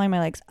and clawing my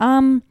legs.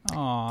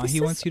 Aw, he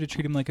wants you to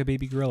treat him like a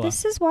baby gorilla.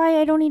 This is why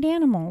I don't eat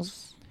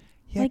animals.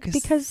 Yeah,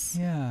 because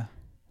yeah.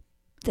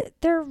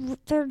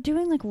 they're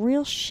doing like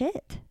real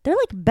shit. They're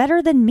like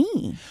better than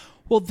me.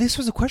 Well, this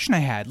was a question I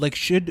had. Like,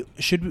 should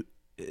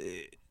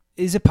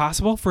is it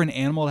possible for an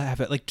animal to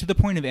have it, like, to the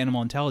point of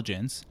animal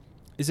intelligence?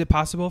 Is it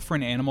possible for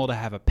an animal to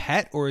have a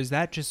pet, or is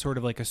that just sort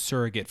of like a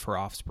surrogate for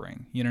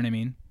offspring? You know what I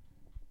mean?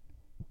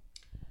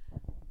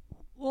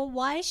 Well,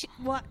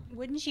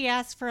 wouldn't she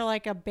ask for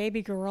like a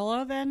baby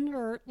gorilla then,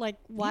 or like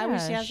why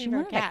was she asking for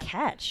a cat? A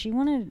cat. She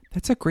wanted.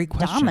 That's a great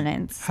question.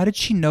 Dominance. How did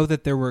she know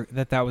that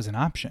that was an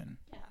option?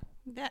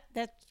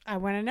 That I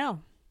want to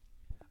know.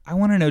 I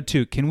want to know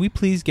too. Can we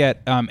please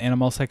get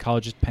animal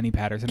psychologist Penny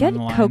Patterson Get on the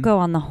line? Coco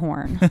on the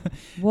horn.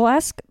 We'll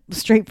ask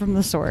straight from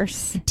the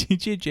source.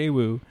 DJ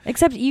Woo.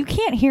 Except you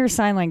can't hear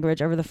sign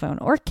language over the phone,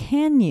 or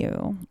can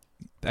you?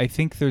 I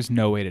think there's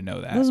no way to know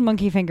that. Those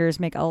monkey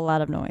fingers make a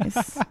lot of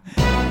noise.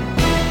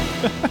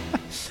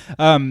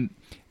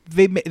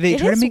 They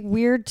try to make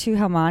weird too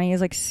how Monty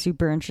is like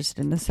super interested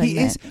in this segment.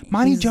 He is.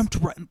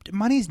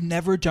 Monty's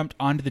never jumped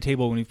onto the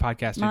table when we've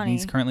podcasted. Monty, and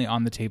he's currently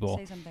on the table.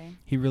 Say something.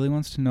 He really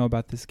wants to know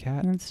about this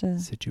cat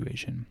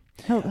situation.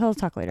 He'll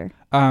talk later.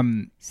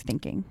 He's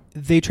thinking.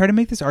 They try to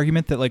make this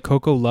argument that like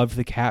Coco loved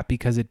the cat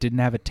because it didn't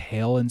have a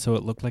tail and so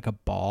it looked like a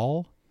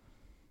ball.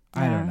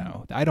 I don't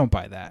know. I don't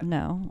buy that.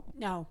 No.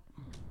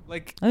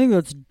 Like, I think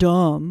that's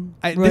dumb.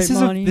 This is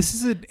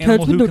an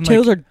animal Cats who with no can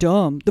tails like, are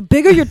dumb. The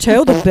bigger your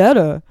tail, the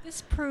better.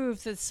 This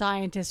proves that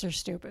scientists are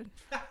stupid.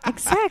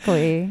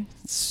 Exactly.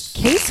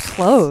 Case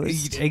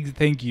closed.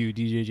 Thank you,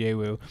 DJ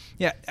Woo.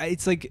 Yeah,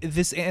 it's like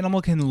this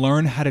animal can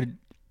learn how to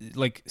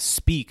like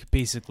speak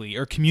basically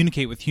or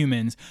communicate with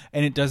humans,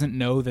 and it doesn't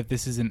know that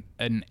this is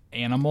an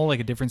animal, like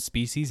a different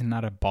species, and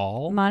not a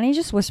ball. Monty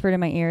just whispered in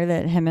my ear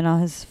that him and all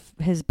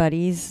his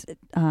buddies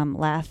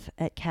laugh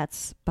at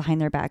cats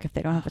behind their back if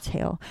they don't have a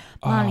tail.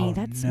 Monty,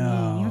 that's mean.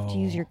 You have to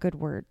use your good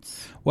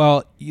words.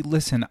 Well,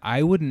 listen,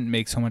 I wouldn't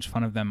make so much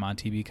fun of them,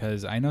 Monty,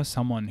 because I know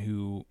someone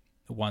who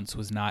once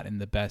was not in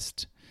the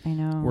best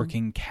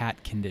working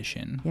cat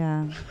condition.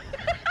 Yeah.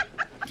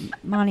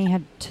 Monty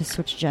had to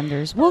switch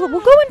genders. We'll go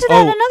into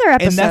that in another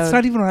episode. And that's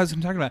not even what I was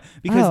talking about.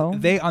 Because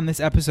they, on this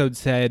episode,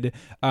 said,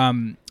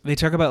 they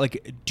talk about,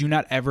 like, do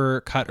not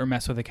ever cut or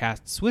mess with a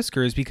cat's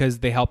whiskers because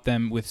they help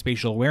them with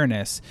spatial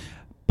awareness.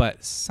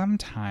 But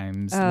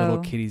sometimes little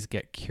kitties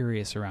get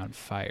curious around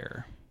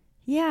fire.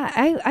 Yeah,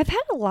 I've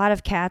had a lot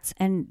of cats,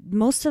 and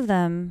most of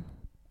them,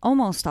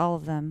 almost all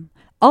of them,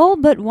 all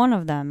but one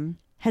of them,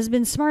 has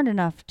been smart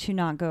enough to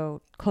not go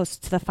close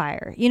to the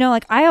fire. You know,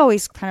 like I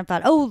always kind of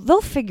thought,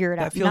 they'll figure it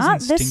out. Feels not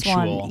this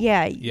instinctual. one.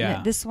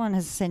 Yeah. This one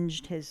has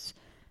singed his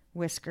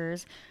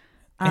whiskers.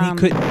 And he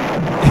couldn't.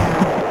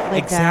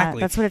 Like exactly.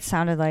 That's what it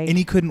sounded like. And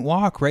he couldn't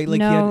walk, right? Like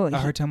no, he had a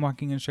hard time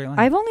walking in a straight line.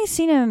 I've only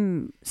seen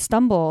him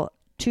stumble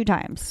 2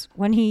 times.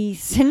 When he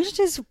singed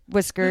his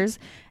whiskers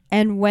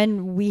and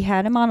when we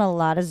had him on a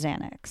lot of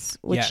Xanax,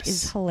 which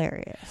is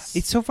hilarious.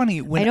 It's so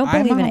funny. When I don't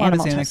I'm believe on in a lot of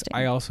animal Xanax, testing.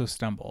 I also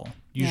stumble,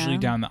 usually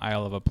down the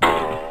aisle of a plane.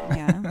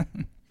 Yeah.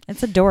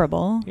 It's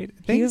adorable.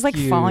 He was like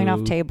falling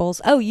off tables.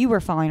 Oh, you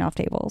were falling off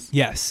tables.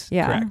 Yes.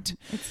 Yeah. Correct.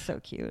 It's so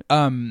cute.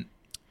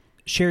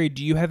 Sherry,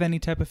 do you have any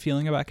type of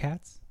feeling about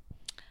cats?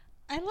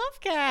 I love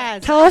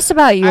cats. Tell us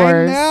about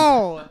yours. I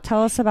know.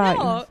 Tell us about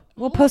yours.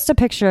 We'll post a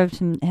picture of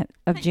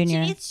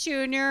Junior. It's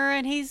Junior,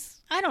 and he's,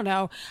 I don't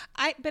know.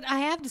 But I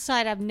have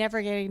decided I'm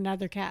never getting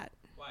another cat.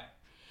 Why?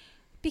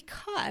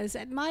 Because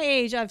at my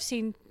age, I've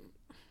seen.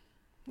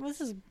 Well,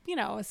 this is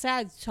a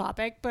sad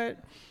topic, but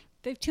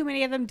too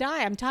many of them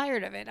die. I'm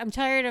tired of it. I'm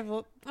tired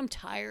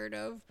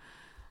of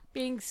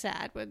being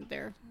sad when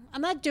they're.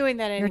 I'm not doing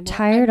that anymore. You're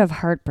tired of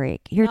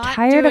heartbreak. You're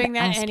tired of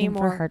asking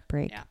anymore. for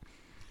heartbreak.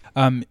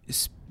 Yeah.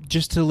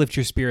 Just to lift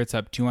your spirits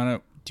up, do you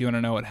want to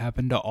know what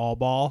happened to All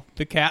Ball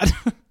the cat?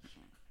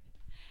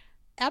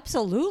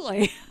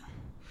 Absolutely.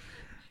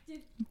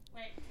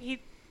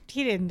 Wait,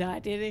 he didn't die,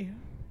 did he?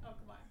 Oh,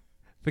 come on.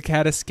 The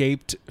cat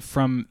escaped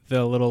from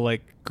the little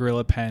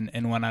gorilla pen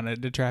and went on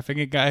to traffic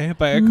a guy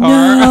by a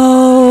car.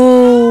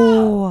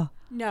 No.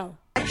 No.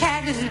 A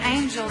cat is an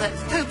angel that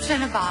poops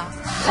in a box.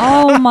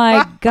 Oh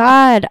my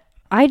God.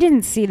 I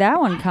didn't see that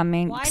one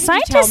coming. Why did you tell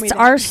me Scientists that?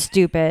 are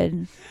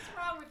stupid.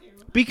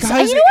 Because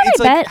You know what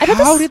it's I bet? I bet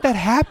how this- did that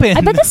happen?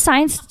 I bet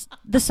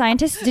the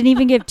scientists didn't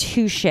even give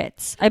two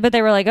shits. I bet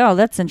they were like, "Oh,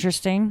 that's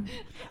interesting.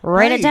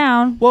 Write it Right.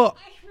 down." Well,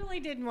 I really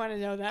didn't want to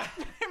know that.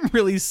 I'm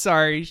really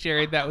sorry,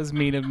 Sherry. That was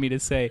mean of me to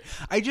say.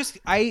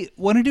 I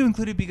wanted to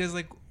include it because,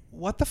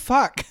 what the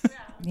fuck? Yeah.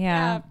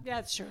 Yeah,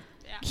 that's true.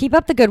 Yeah. Keep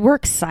up the good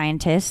work,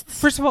 scientists.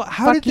 First of all,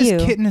 how Fuck did this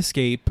you. kitten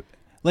escape?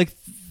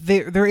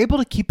 They're able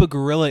to keep a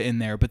gorilla in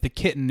there, but the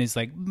kitten is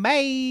like,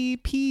 bye,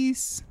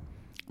 peace.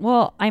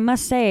 Well, I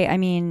must say, I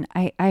mean,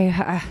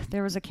 I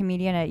there was a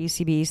comedian at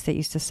UCB East that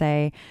used to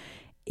say,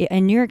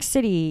 in New York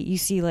City, you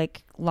see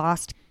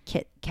lost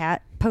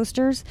cat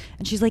posters,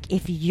 and she's like,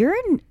 if you're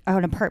in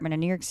an apartment in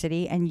New York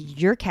City and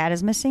your cat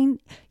is missing,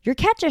 your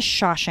cat just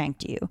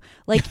Shawshanked you.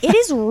 It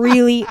is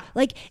really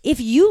if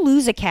you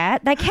lose a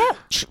cat, that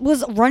cat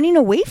was running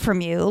away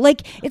from you.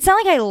 It's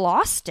not like I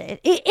lost it.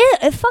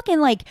 It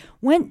fucking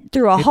went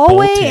through a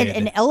hallway and bolted.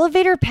 an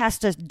elevator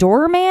past a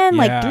doorman,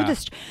 Yeah. through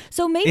this.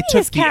 So maybe It took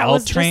this the cat L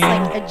was train.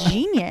 just a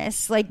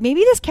genius. Maybe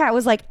this cat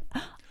was like,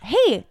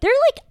 hey, they're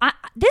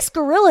this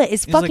gorilla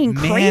is It's fucking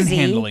crazy.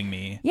 manhandling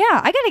me. Yeah,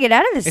 I got to get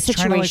out of this It's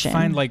situation.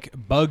 trying to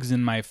find bugs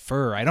in my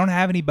fur. I don't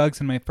have any bugs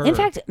in my fur. In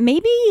fact,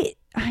 maybe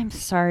I'm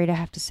sorry to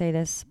have to say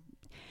this,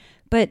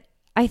 but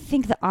I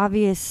think the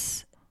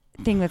obvious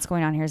thing that's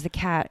going on here is the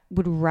cat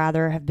would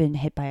rather have been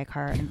hit by a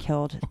car and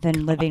killed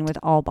than living with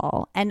All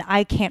Ball. And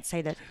I can't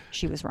say that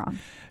she was wrong.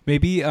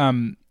 maybe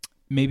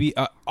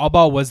All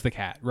Ball was the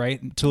cat,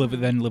 right? To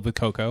live with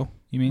Coco.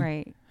 You mean?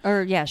 Right.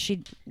 Or yeah,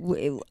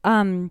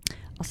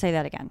 I'll say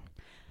that again.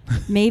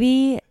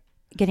 Maybe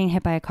getting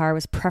hit by a car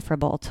was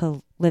preferable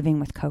to living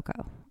with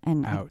Coco.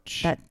 And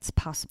Ouch. that's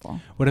possible.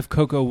 What if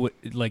Coco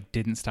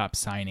didn't stop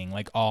signing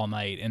all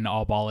night, and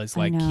All Ball is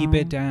I keep know.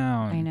 it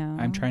down. I know.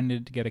 I'm trying to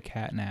get a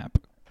cat nap.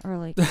 Or Oh,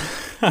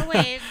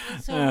 wait,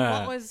 so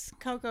what was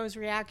Coco's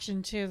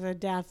reaction to the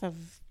death of...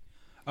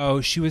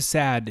 Oh, she was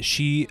sad.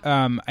 She,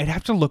 I'd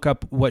have to look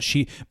up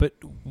the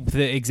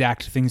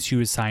exact things she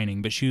was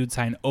signing, but she would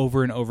sign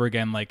over and over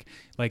again, like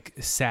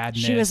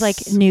sadness. she was like,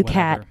 new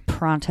whatever. cat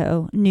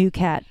pronto, new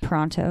cat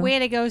pronto. Way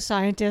to go,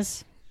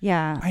 scientists.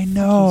 Yeah. I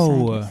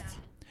know. scientists.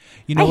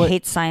 You know I what?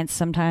 hate science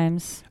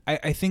sometimes.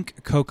 I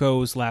think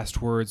Coco's last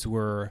words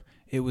were,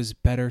 "It was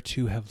better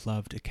to have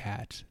loved a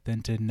cat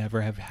than to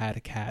never have had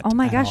a cat." Oh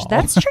my at gosh, all."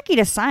 that's tricky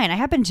to sign. I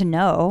happen to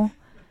know.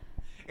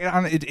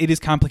 It is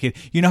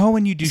complicated. You know how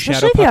when you do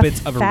Especially shadow if you have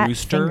puppets of a fat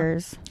rooster,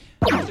 fingers.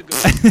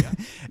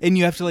 and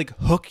you have to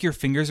hook your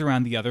fingers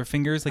around the other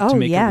fingers to Oh,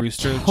 make yeah, a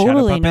rooster shadow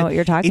totally puppet. know what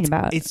you're talking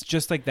about. It's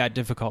just that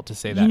difficult to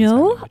say that. You in sign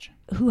know language.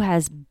 who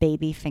has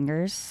baby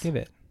fingers? Give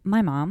it.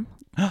 My mom.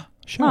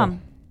 Sure.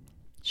 Mom,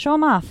 show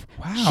them off.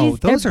 Wow,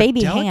 they're those are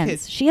baby delicate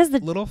hands. She has the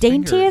little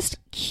daintiest,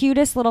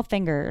 cutest little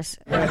fingers.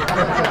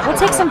 We'll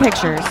take some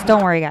pictures.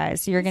 Don't worry,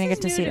 guys. You're gonna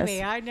get to see New to this.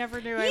 me. I never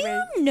knew.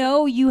 You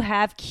know you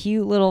have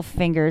cute little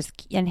fingers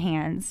and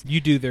hands. You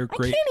do. They're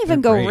great. I can't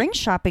even They're go great. ring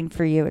shopping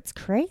for you. It's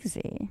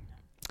crazy.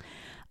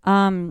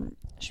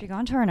 Should we go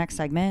on to our next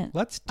segment?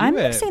 Let's do I'm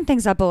it. mixing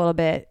things up a little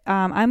bit.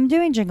 I'm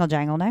doing Jingle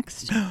Jangle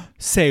next.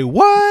 Say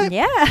what?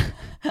 Yeah.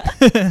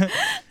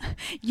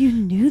 You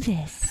knew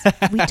this.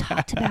 We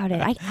talked about it.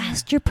 I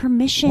asked your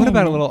permission. What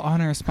about a little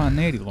honor of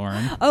spontaneity,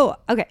 Lauren? Oh,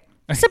 okay.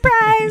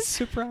 Surprise.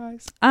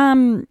 Surprise.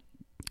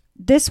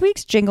 This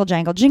week's Jingle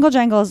Jangle. Jingle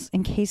Jangles,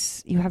 in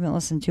case you haven't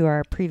listened to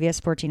our previous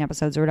 14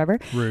 episodes or whatever.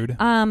 Rude.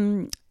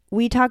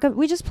 We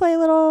just play a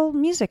little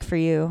music for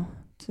you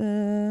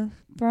to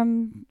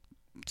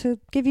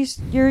give you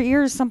your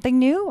ears something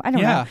new. I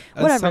don't know.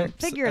 Whatever.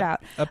 Figure it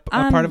out. A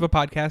part of a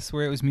podcast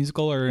where it was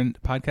musical or a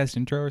podcast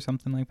intro or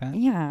something like that.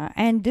 Yeah.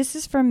 And this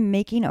is from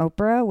Making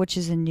Oprah, which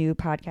is a new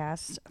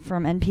podcast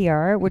from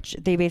NPR, which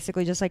they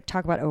basically just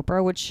talk about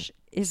Oprah, which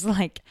is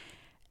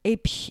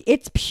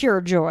it's pure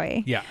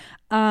joy. Yeah.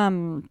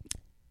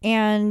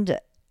 And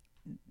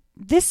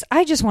this,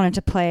 I just wanted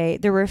to play.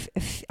 There were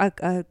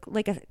a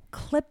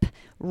clip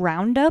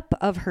roundup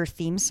of her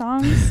theme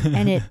songs,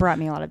 and it brought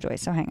me a lot of joy.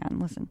 So hang on,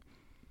 listen.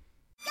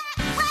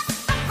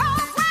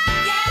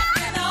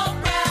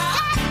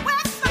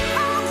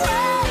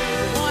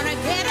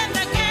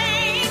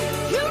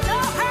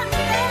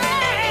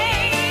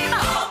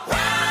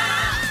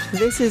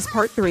 This is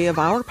part 3 of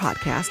our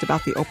podcast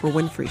about the Oprah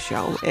Winfrey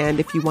Show.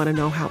 And if you want to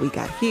know how we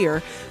got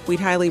here,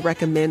 we'd highly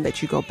recommend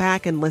that you go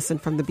back and listen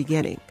from the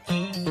beginning.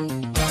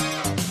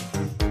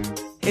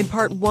 In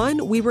part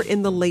 1, we were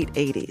in the late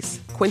 80s.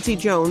 Quincy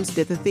Jones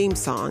did the theme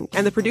song,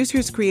 and the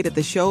producers created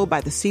the show by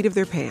the seat of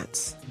their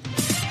pants.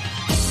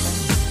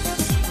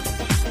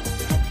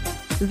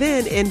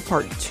 Then in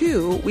part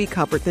 2, we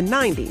covered the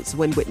 90s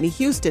when Whitney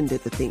Houston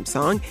did the theme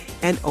song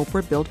and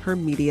Oprah built her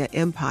media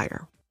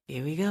empire.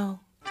 Here we go.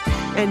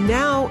 And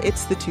now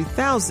it's the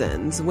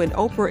 2000s when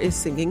Oprah is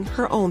singing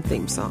her own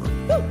theme song.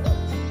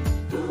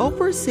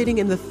 Oprah's sitting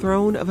in the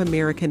throne of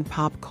American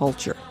pop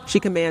culture. She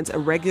commands a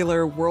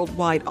regular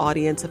worldwide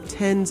audience of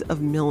tens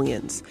of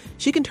millions.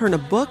 She can turn a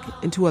book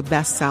into a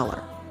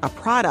bestseller, a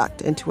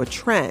product into a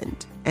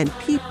trend, and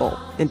people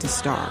into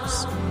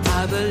stars.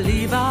 I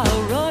believe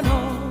I'll run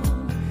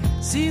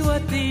on, see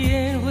what the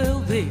end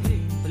will be.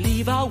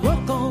 Believe I'll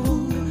work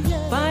on,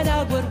 find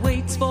out what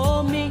waits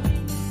for me.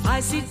 I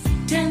see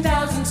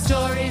 10,000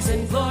 stories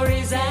and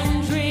glories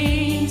and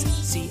dreams.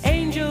 See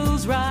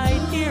angels right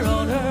here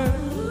on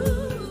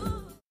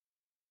earth.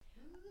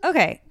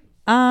 Okay.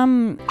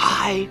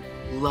 I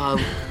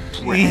love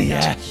Brenda.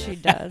 Yeah, she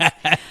does.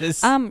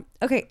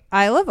 Okay,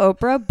 I love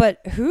Oprah,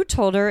 but who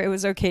told her it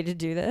was okay to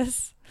do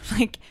this?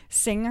 Like,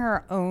 sing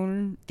her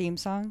own theme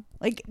song?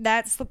 Like,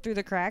 that slipped through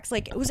the cracks?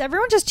 Like, was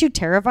everyone just too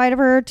terrified of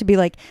her to be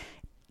like,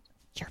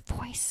 your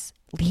voice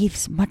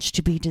leaves much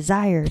to be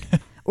desired?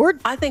 Or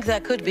I think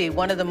that could be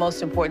one of the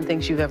most important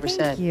things you've ever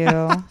said. you.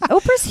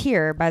 Oprah's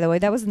here, by the way.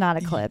 That was not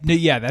a clip. No,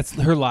 yeah, that's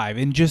her live.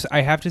 And just,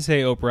 I have to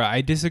say, Oprah,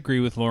 I disagree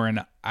with Lauren.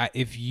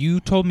 If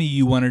you told me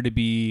you wanted to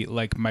be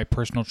like my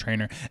personal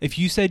trainer, if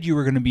you said you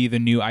were going to be the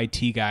new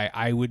IT guy,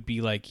 I would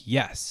be like,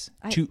 yes,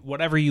 to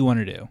whatever you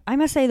want to do. I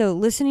must say, though,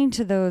 listening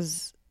to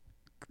the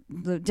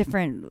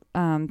different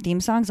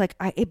theme songs, like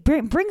it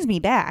brings me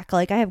back.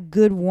 Like, I have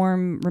good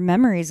warm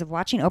memories of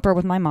watching Oprah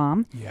with my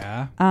mom.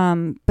 Yeah.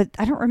 But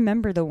I don't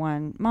remember the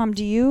one. Mom,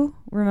 do you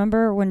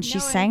remember when she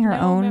sang her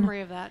own? No memory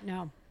of that.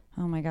 No.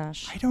 Oh my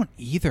gosh. I don't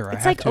either.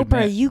 It's I like, have to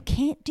Oprah, admit. you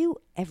can't do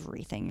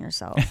everything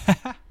yourself.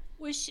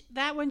 Was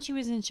that when she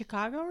was in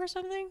Chicago or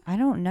something? I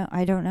don't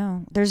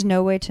know. There's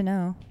no way to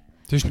know.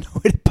 There's no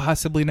way to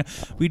possibly know.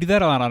 We do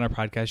that a lot on our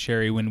podcast,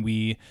 Sherry, when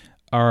we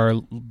are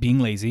being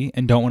lazy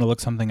and don't want to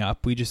look something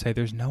up. We just say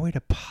there's no way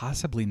to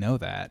possibly know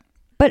that.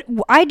 But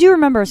I do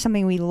remember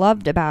something we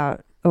loved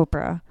about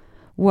Oprah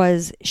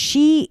was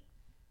she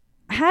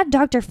had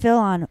Dr. Phil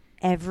on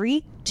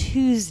every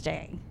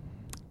Tuesday.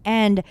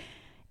 And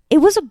it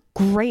was a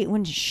great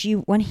when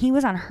he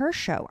was on her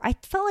show. I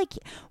felt like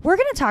we're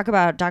going to talk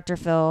about Dr.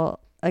 Phil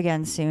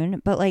again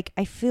soon, but like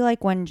I feel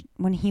like when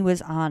he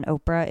was on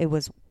Oprah, it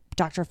was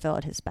Dr. Phil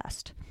at his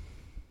best.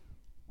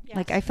 Yes.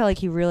 Like I felt like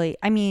he really,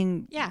 I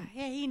mean, yeah,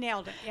 he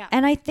nailed it. Yeah.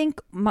 And I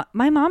think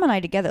my mom and I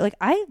together, like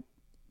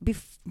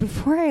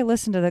before I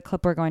listened to the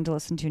clip we're going to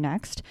listen to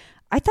next,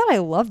 I thought I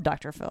loved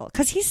Dr. Phil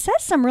because he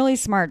says some really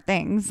smart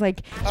things.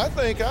 Like, I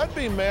think I'd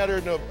be madder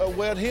than a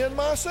wet hen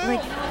myself.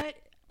 Like, you know what?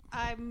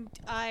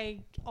 I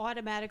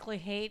automatically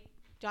hate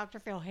Dr.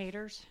 Phil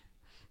haters.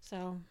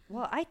 So,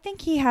 well, I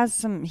think he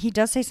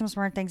does say some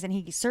smart things, and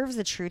he serves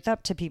the truth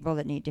up to people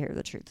that need to hear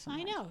the truth.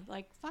 Sometimes. I know,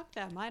 like, fuck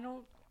them. I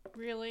don't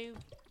really,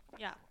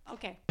 yeah,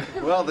 okay.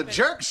 Well, the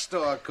jerk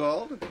store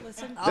called.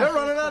 Listen, they're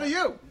running out of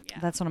you. Yeah.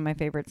 That's one of my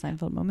favorite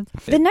Seinfeld moments.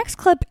 The next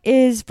clip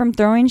is from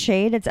Throwing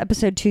Shade. It's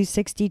episode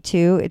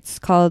 262. It's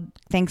called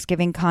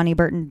Thanksgiving, Connie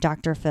Burton,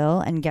 Dr. Phil,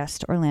 and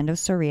guest Orlando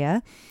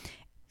Soria.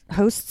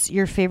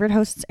 Your favorite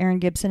hosts, Aaron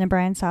Gibson and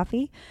Brian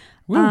Safi.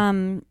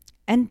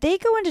 And they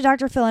go into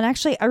Dr. Phil, and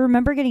actually I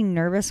remember getting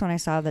nervous when I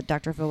saw that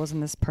Dr. Phil was in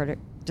this part of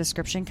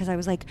description because I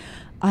was like,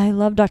 I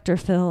love Dr.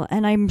 Phil,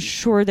 and I'm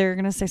sure they're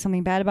going to say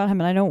something bad about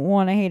him, and I don't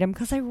want to hate him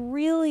because I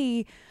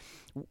really,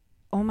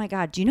 oh my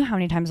God, do you know how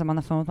many times I'm on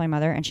the phone with my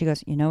mother and she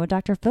goes, you know what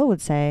Dr. Phil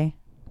would say?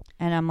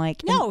 And I'm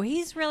like, no,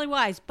 he's really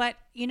wise, but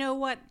you know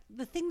what?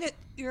 The thing that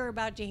you're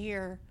about to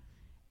hear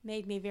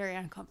made me very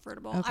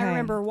uncomfortable. Okay. I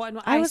remember when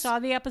I saw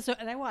the episode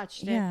and I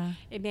watched it. Yeah.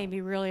 It made me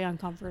really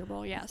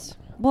uncomfortable. Yes.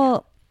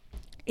 Well,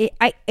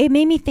 it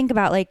made me think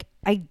about, like,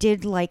 I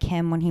did like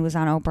him when he was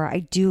on Oprah.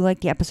 I do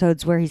like the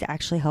episodes where he's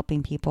actually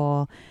helping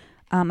people.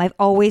 I've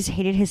always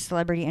hated his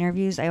celebrity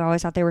interviews. I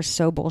always thought they were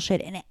so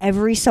bullshit. And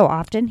every so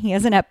often he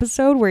has an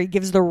episode where he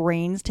gives the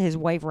reins to his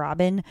wife,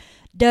 Robin.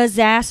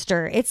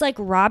 Disaster. It's like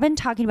Robin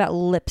talking about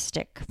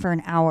lipstick for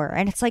an hour.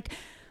 And it's like,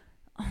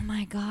 oh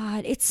my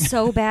God, it's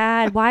so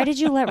bad. Why did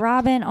you let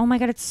Robin? Oh my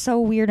God, it's so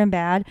weird and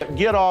bad.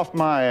 Get off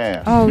my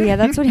ass. Oh yeah,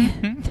 that's what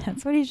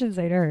he should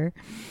say to her.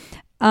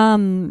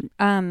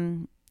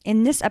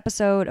 In this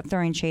episode of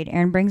Throwing Shade,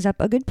 Aaron brings up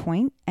a good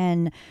point,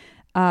 and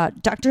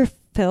Dr.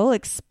 Phil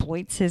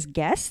exploits his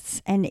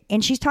guests, and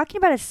she's talking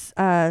about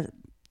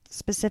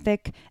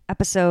specific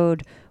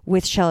episode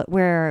with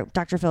where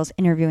Dr. Phil's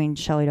interviewing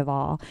Shelley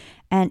Duvall,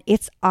 and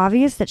it's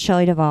obvious that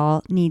Shelley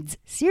Duvall needs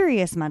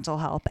serious mental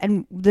help.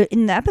 And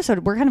in the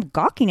episode, we're kind of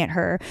gawking at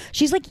her.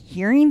 She's like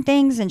hearing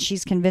things, and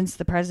she's convinced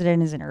the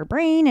president is in her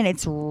brain, and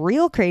it's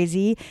real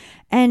crazy.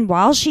 And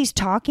while she's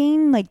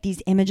talking, like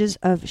these images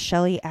of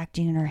Shelley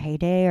acting in her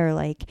heyday are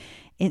like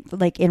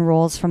in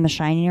roles from The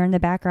Shining are in the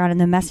background, and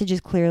the message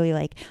is clearly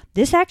like,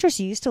 this actress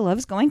you used to love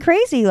is going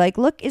crazy. Like,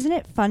 look, isn't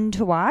it fun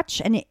to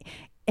watch?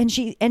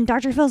 And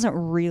Dr. Phil isn't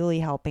really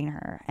helping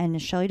her.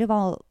 And Shelley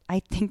Duvall,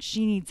 I think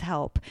she needs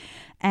help.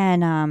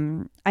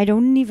 And I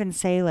don't even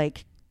say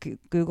like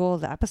Google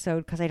the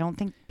episode because I don't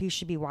think you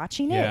should be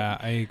watching it. Yeah,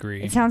 I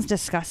agree. It sounds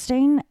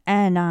disgusting.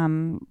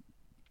 And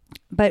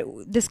but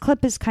this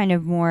clip is kind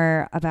of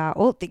more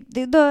about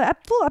the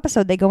full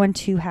episode. They go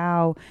into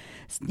how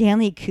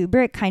Stanley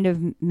Kubrick kind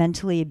of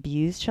mentally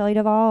abused Shelley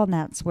Duvall, and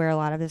that's where a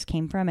lot of this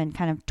came from, and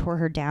kind of tore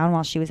her down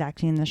while she was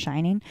acting in The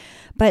Shining.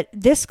 But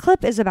this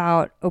clip is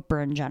about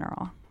Oprah in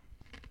general.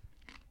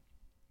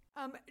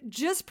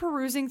 Just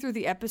perusing through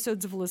the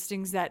episodes of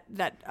listings that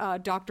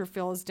Dr.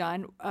 Phil has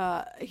done,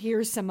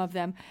 here's some of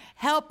them.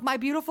 Help, my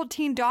beautiful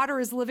teen daughter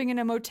is living in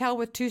a motel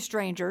with two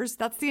strangers.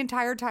 That's the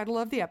entire title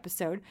of the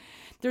episode.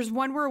 There's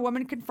one where a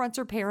woman confronts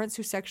her parents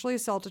who sexually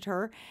assaulted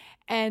her.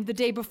 And the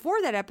day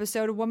before that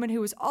episode, a woman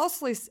who was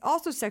also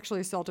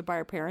sexually assaulted by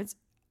her parents.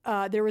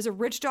 There was a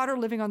rich daughter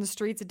living on the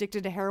streets,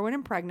 addicted to heroin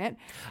and pregnant.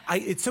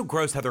 It's so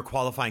gross how they're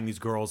qualifying these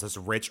girls as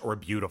rich or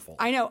beautiful.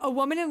 I know. A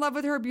woman in love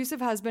with her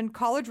abusive husband,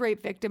 college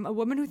rape victim, a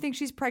woman who thinks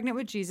she's pregnant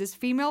with Jesus,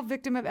 female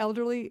victim of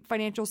elderly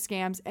financial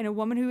scams, and a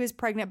woman who isn't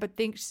pregnant but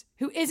thinks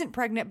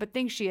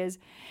she is.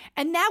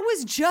 And that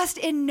was just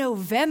in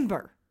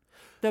November.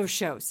 Those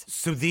shows.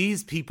 So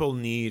these people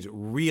need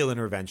real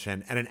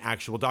intervention and an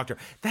actual doctor.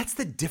 That's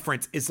the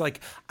difference. Is like,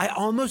 I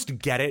almost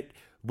get it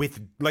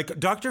with like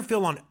Dr.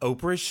 Phil on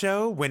Oprah's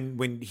show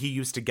when he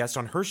used to guest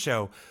on her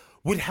show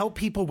would help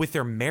people with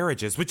their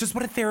marriages, which is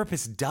what a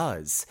therapist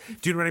does.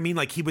 Do you know what I mean?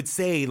 Like he would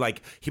say,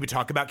 like he would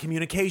talk about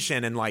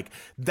communication and like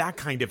that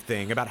kind of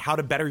thing about how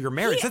to better your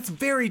marriage. That's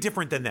very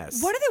different than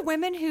this. One of the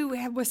women who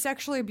was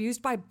sexually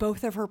abused by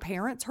both of her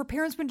parents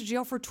went to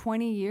jail for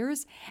 20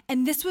 years.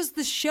 And this was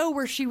the show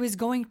where she was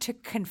going to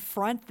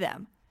confront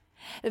them.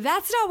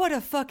 That's not what a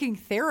fucking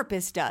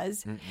therapist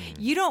does. Mm-mm.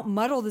 You don't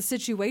muddle the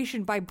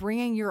situation by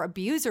bringing your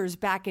abusers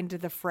back into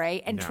the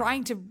fray and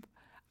trying to,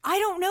 I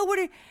don't know what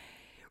to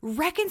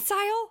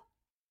reconcile.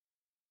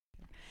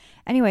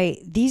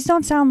 Anyway, these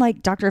don't sound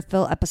like Dr.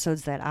 Phil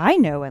episodes that I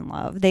know and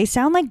love. They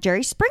sound like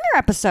Jerry Springer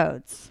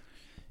episodes.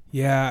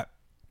 Yeah.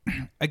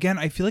 Again,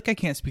 I feel like I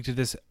can't speak to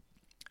this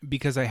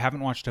because I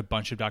haven't watched a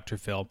bunch of Dr.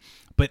 Phil,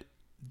 but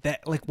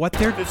that like what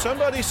they're Did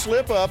somebody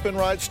slip up and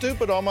write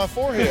stupid on my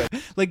forehead?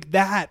 Like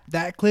that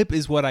clip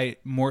is what I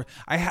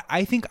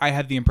think I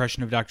have the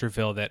impression of Dr.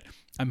 Phil that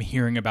I'm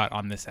hearing about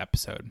on this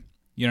episode.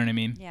 You know what I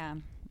mean? Yeah.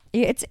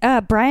 It's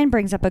Brian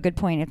brings up a good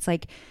point. It's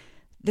like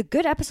the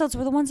good episodes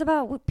were the ones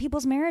about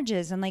people's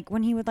marriages and like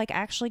when he would like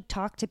actually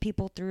talk to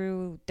people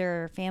through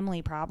their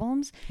family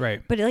problems.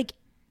 Right. But like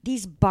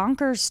these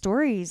bonkers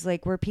stories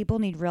like where people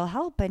need real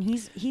help and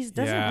he's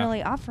doesn't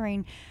really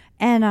offering.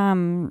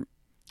 And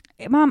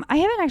Mom, I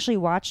haven't actually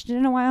watched it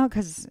in a while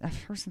because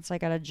ever since I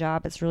got a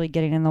job, it's really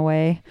getting in the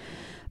way.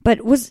 But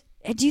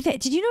did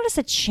you notice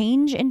a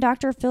change in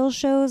Dr. Phil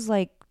shows?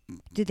 Like,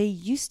 do they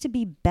used to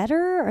be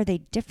better? Are they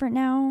different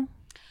now?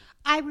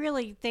 I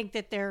really think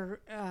that they're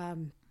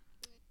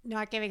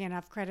not giving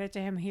enough credit to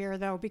him here,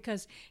 though,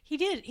 because he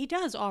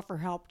does offer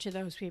help to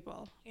those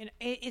people.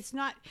 It's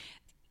not.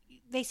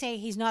 They say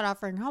he's not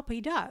offering help.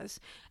 He does,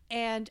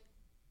 and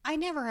I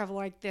never have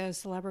liked the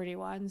celebrity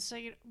ones. So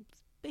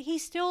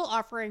he's still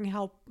offering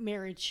help,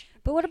 marriage.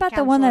 But what about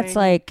counseling. the one that's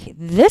like,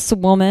 this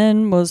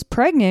woman was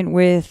pregnant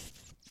with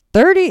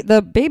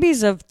the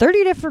babies of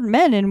 30 different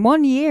men in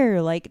 1 year?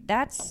 Like,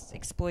 that's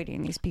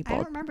exploiting these people. I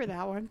don't remember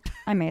that one.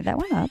 I made that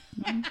one up.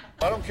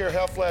 I don't care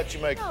how flat you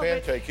make a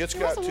pancake. It's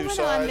got two sides.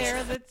 On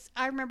there that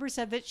I remember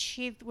said that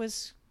she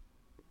was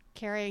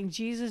carrying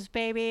Jesus'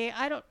 baby.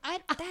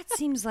 That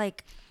seems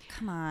like,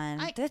 come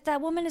on.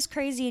 That woman is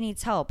crazy and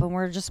needs help, and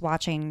we're just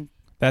watching.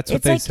 That's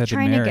what they said to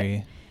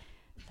Mary.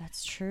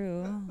 That's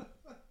true.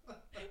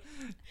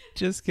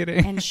 Just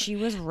kidding. And she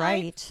was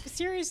right.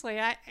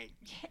 Seriously,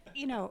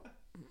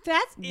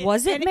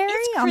 was it Mary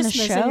on the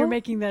show? And you're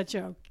making that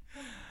joke.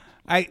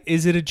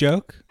 Is it a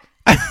joke?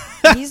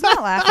 He's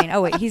not laughing.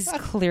 Oh wait, he's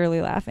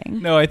clearly laughing.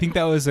 No, I think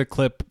that was a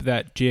clip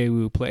that Jay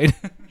Wu played.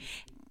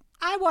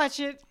 I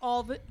watch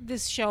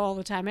this show all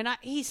the time, and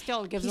he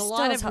still gives a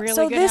lot of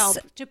really good help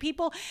to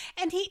people.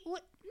 And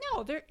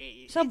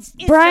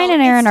Brian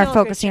and Aaron are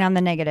focusing on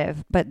the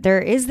negative, but there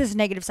is this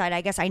negative side.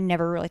 I guess I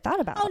never really thought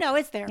about. Oh no,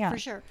 it's there for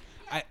sure.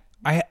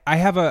 I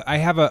have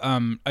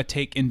a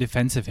take in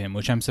defense of him,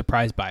 which I'm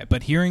surprised by.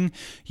 But hearing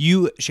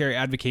you, Sherry,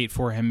 advocate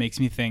for him makes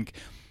me think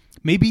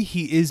maybe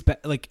he is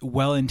like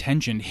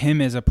well-intentioned,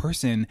 him as a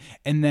person,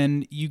 and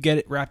then you get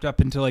it wrapped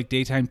up into like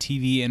daytime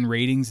TV and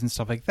ratings and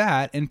stuff like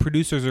that, and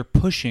producers are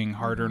pushing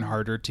harder and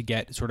harder to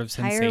get sort of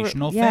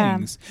sensational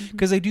things.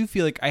 Because I do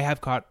feel like I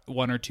have caught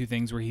one or two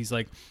things where he's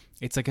like,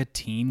 it's like a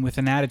teen with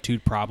an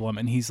attitude problem,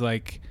 and he's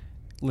like,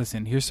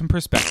 listen, here's some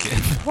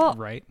perspective. Well,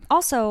 right?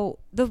 Also,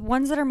 the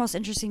ones that are most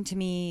interesting to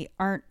me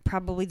aren't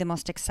probably the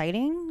most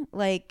exciting,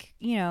 like,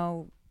 you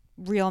know,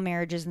 real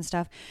marriages and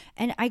stuff.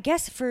 And I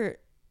guess for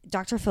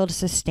Dr. Phil to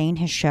sustain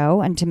his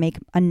show and to make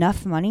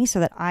enough money so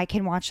that I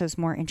can watch those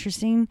more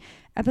interesting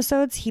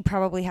episodes, he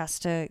probably has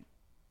to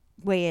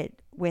weigh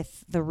it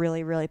with the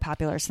really, really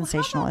popular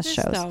sensationalist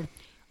shows. Though?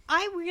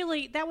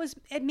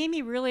 It made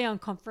me really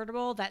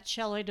uncomfortable, that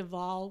Shelley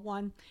Duvall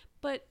one,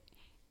 but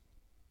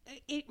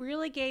it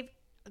really gave,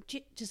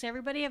 does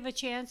everybody have a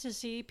chance to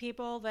see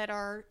people that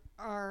are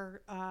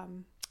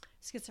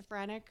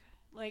schizophrenic?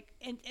 Like,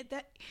 and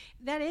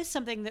that is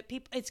something that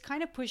people, it's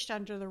kind of pushed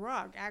under the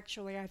rug,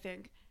 actually, I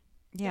think.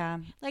 Yeah.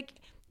 Like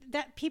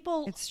that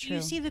people, it's true.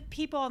 You see the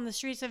people on the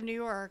streets of New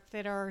York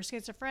that are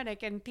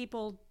schizophrenic and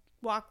people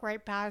walk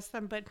right past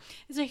them, but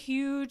it's a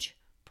huge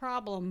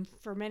problem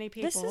for many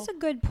people. This is a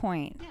good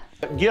point.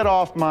 Yeah. Get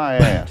off my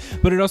ass.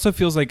 But it also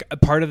feels like a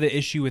part of the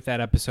issue with that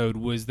episode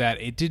was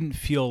that it didn't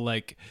feel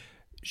like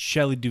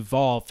Shelley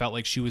Duvall felt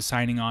like she was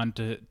signing on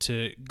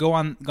to go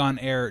on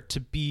air to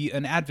be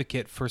an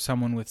advocate for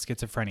someone with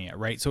schizophrenia,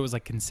 right? So it was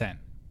like consent.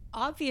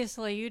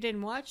 Obviously, you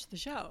didn't watch the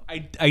show.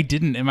 I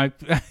didn't. Am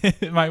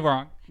I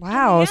wrong?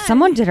 Wow,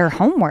 someone did her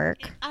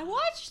homework. I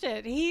watched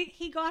it.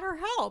 He got her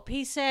help.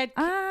 He said,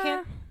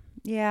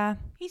 yeah.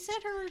 He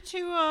sent her to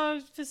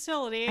a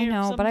facility. I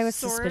know, but I was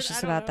sort.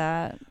 suspicious about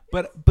that.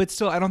 But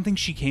still, I don't think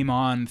she came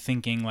on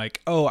thinking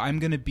like, oh, I'm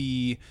going to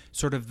be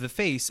sort of the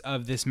face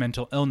of this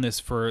mental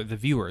illness for the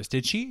viewers.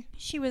 Did she?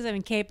 She was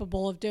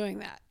incapable of doing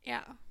that.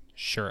 Yeah.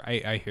 Sure,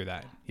 I hear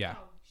that. Yeah.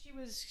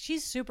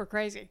 She's super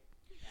crazy.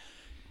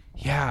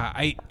 Yeah,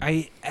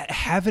 I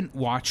haven't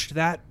watched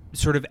that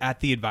sort of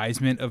at the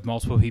advisement of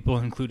multiple people,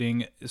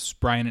 including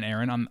Brian and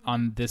Aaron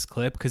on this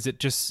clip, because it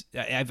just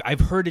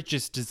I've heard it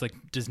just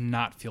does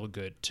not feel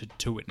good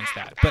to witness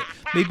that. But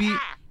maybe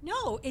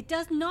no, it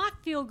does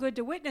not feel good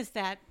to witness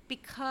that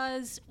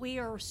because we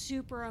are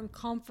super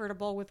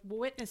uncomfortable with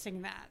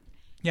witnessing that.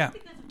 Yeah,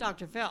 because of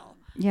Dr. Phil.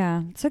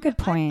 Yeah, it's a good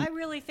point. I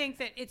really think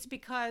that it's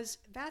because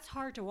that's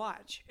hard to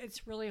watch.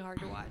 It's really hard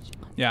to watch.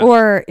 Yeah.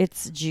 Or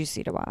it's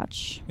juicy to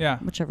watch. Yeah.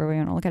 Whichever way you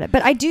want to look at it.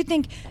 But I do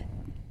think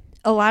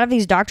a lot of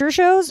these doctor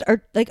shows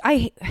are like,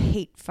 I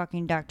hate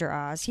fucking Dr.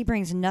 Oz. He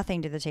brings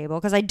nothing to the table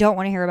because I don't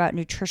want to hear about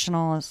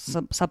nutritional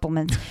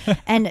supplements.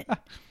 And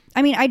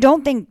I mean, I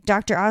don't think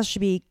Dr. Oz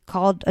should be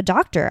called a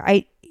doctor.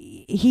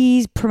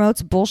 He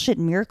promotes bullshit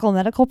miracle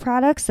medical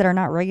products that are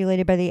not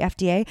regulated by the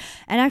FDA.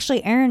 And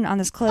actually, Aaron on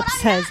this clip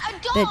says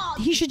that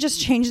he should just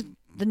change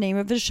the name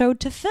of the show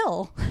to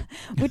Phil,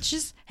 which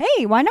is,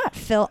 hey, why not,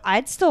 Phil?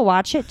 I'd still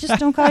watch it. Just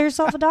don't call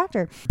yourself a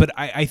doctor. But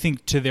I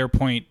think to their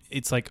point,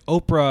 it's like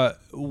Oprah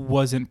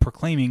wasn't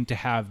proclaiming to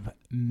have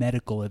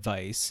medical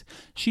advice.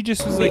 She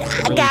just was like,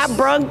 I got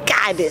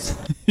bronchitis.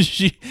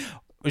 she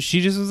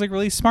just was like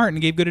really smart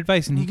and gave good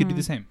advice, and he could do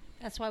the same.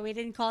 That's why we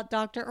didn't call it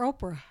Dr.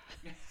 Oprah.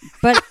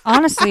 But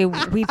honestly,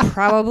 we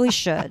probably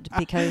should,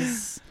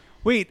 because...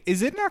 Wait,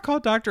 is it not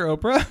called Dr.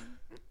 Oprah?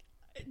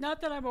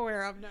 Not that I'm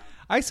aware of, no.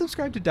 I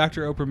subscribe to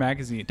Dr. Oprah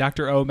magazine,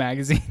 Dr. O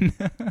magazine.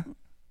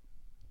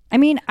 I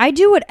mean, I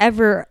do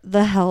whatever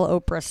the hell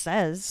Oprah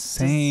says.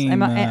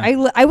 Same.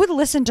 I would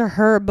listen to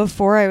her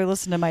before I would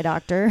listen to my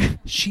doctor.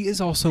 She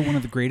is also one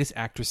of the greatest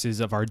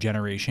actresses of our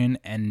generation,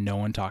 and no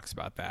one talks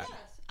about that. Yes,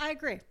 I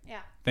agree.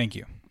 Yeah. Thank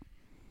you.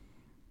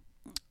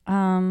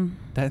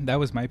 That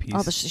was my piece.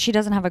 Oh, she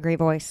doesn't have a great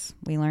voice.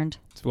 We learned.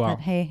 Well,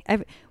 but hey,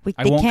 they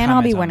can't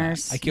all be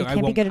winners. You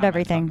can't be good at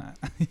everything.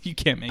 You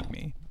can't make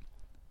me.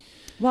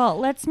 Well,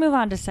 let's move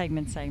on to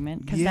segment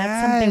because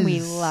that's something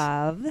we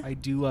love. I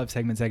do love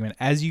segment.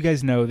 As you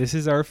guys know, this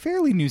is our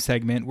fairly new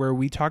segment where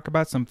we talk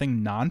about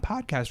something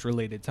non-podcast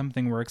related,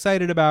 something we're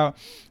excited about,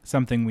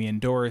 something we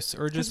endorse,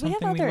 or just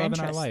something we love in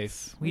our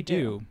life. We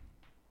do.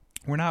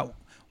 We're not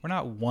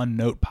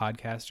one-note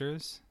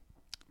podcasters.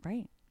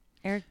 Right.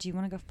 Eric, do you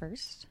want to go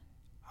first?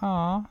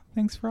 Aw,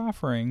 thanks for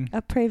offering.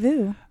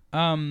 Prévu.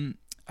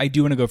 I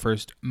do want to go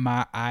first.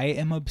 I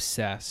am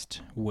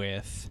obsessed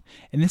with,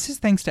 and this is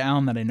thanks to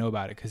Alan that I know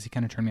about it because he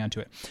kind of turned me on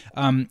to it,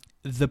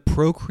 the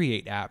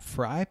Procreate app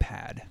for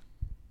iPad.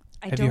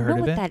 Have you heard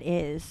of it? I don't know what that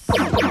is.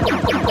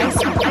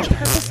 I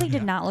purposely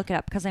did not look it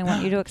up because I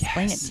want you to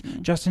explain it to me.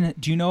 Justin,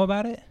 do you know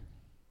about it?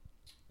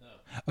 No.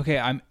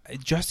 Okay,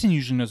 Justin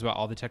usually knows about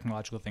all the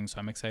technological things, so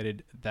I'm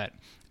excited that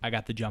I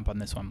got the jump on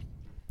this one.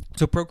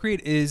 So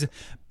Procreate is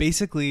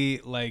basically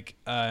like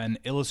an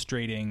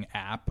illustrating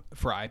app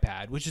for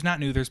iPad, which is not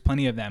new. There's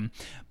plenty of them,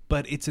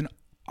 but it's an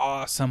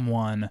awesome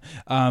one.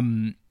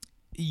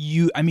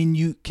 you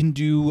can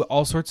do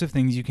all sorts of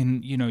things. You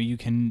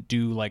can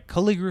do like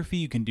calligraphy,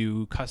 you can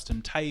do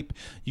custom type,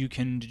 you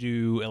can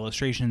do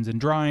illustrations and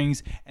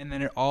drawings, and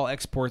then it all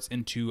exports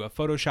into a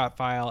Photoshop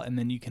file, and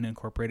then you can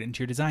incorporate it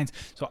into your designs.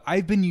 So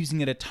I've been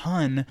using it a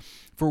ton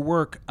for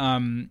work.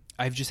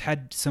 I've just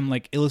had some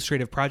like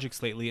illustrative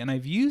projects lately, and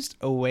I've used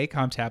a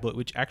Wacom tablet,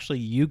 which actually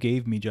you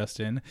gave me,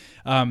 Justin.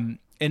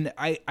 And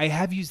I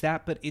have used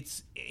that, but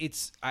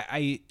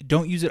I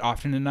don't use it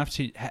often enough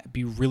to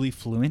be really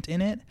fluent in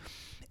it.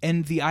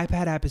 And the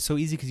iPad app is so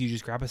easy because you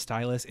just grab a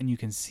stylus and you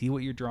can see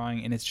what you're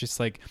drawing, and it's just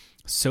like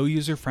so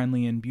user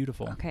friendly and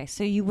beautiful. Okay,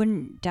 so you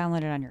wouldn't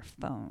download it on your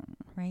phone,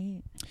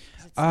 right?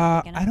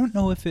 I don't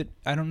know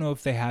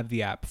if they have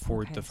the app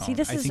for the phone. See,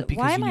 this is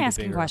why am I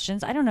asking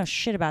questions? I don't know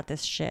shit about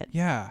this shit.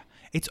 Yeah.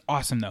 It's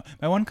awesome though.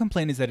 My one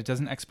complaint is that it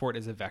doesn't export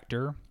as a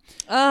vector.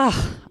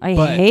 Ugh, I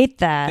hate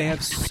that. They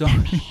have so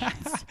many.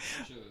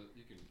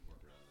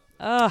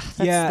 Ugh,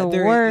 that's the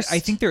worst. I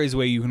think there is a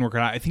way you can work it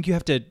out. I think you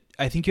have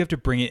to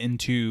bring it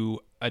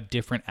into a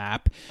different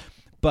app,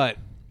 but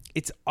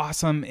it's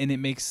awesome and it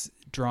makes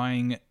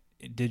drawing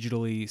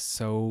digitally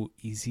so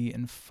easy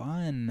and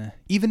fun.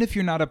 Even if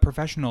you're not a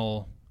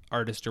professional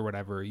artist or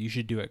whatever, you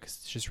should do it because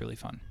it's just really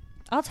fun.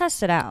 I'll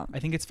test it out. I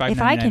think it's $5.99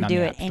 If I can on do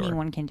the it, App Store.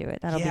 anyone can do it.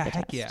 That'll be the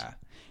heck test. Yeah,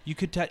 you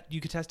could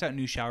test out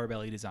new shower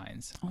belly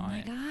designs. Oh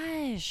my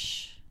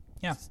gosh!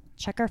 Yeah,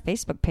 check our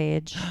Facebook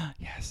page.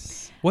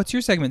 Yes. What's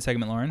your segment,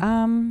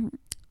 Lauren?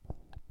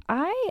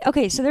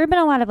 So there have been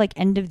a lot of like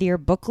end of the year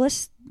book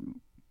lists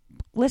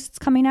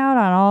coming out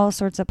on all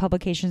sorts of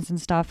publications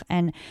and stuff,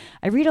 and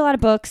I read a lot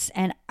of books,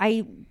 and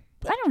I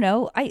don't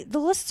know. The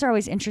lists are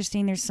always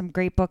interesting. There's some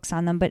great books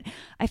on them, but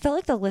I felt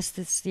like the lists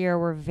this year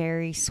were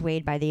very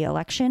swayed by the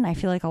election. I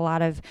feel like a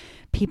lot of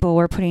people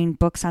were putting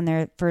books on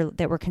there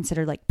that were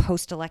considered like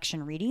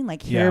post-election reading.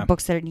 Like here are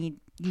books that you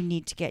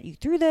need to get you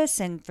through this,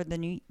 and for the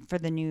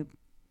new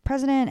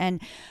president. And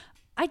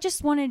I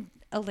just wanted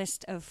a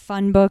list of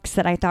fun books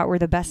that I thought were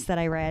the best that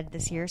I read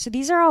this year. So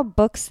these are all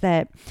books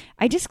that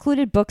I just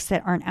included books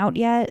that aren't out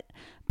yet,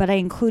 but I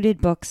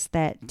included books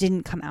that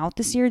didn't come out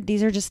this year.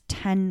 These are just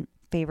 10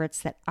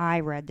 favorites that I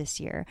read this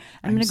year.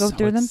 I'm going to go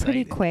through them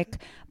pretty quick,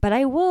 but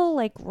I will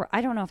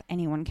I don't know if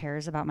anyone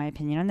cares about my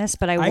opinion on this,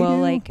 but I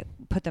will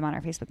put them on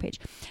our Facebook page.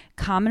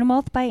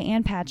 Commonwealth by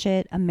Ann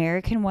Patchett,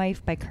 American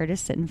Wife by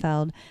Curtis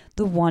Sittenfeld,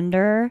 The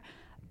Wonder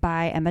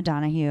by Emma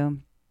Donoghue,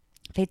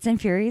 Fates and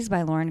Furies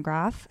by Lauren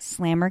Groff,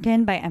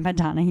 Slammerkin by Emma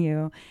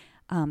Donoghue,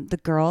 The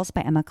Girls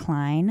by Emma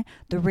Klein,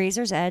 The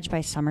Razor's Edge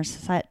by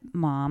Somerset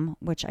Maugham,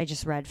 which I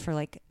just read for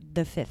like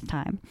the 5th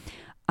time.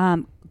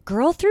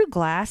 Girl Through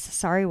Glass,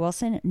 Sari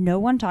Wilson. No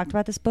one talked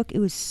about this book. It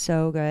was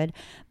so good.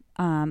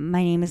 My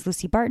Name is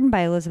Lucy Barton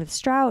by Elizabeth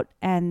Strout.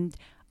 And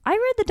I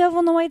read The Devil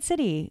in the White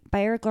City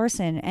by Eric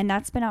Larson, and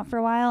that's been out for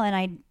a while, and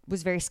I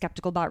was very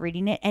skeptical about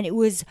reading it, and it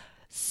was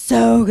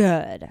so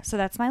good. So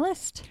that's my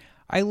list.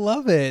 I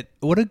love it.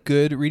 What a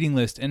good reading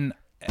list. And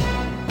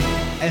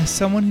as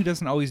someone who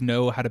doesn't always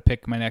know how to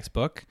pick my next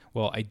book,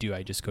 well, I do.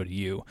 I just go to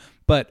you.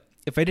 But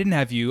if I didn't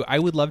have you, I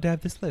would love to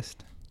have this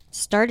list.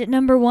 Start at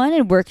number 1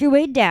 and work your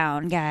way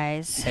down,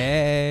 guys.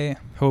 Hey,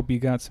 hope you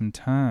got some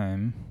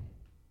time.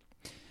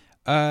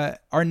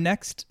 Our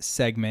next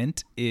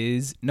segment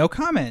is No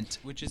Comment,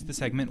 which is the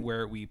segment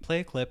where we play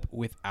a clip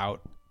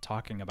without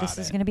talking about it. This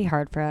is going to be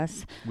hard for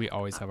us. We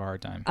always have a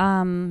hard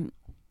time.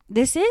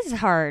 This is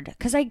hard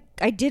because I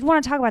did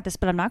want to talk about this,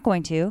 but I'm not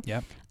going to.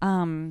 Yep.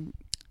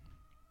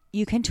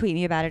 You can tweet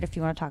me about it if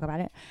you want to talk about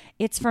it.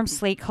 It's from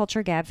Slate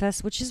Culture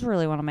Gabfest, which is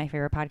really one of my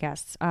favorite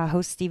podcasts.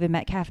 Hosts Stephen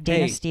Metcalf,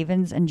 Dana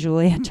Stevens, and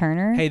Julia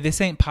Turner. Hey, this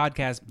ain't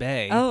Podcast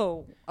Bay.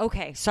 Oh,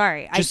 okay.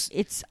 Sorry.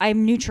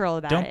 I'm neutral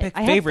about it. Don't pick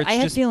favorites. I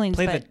have just feelings.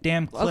 Play the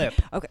damn clip.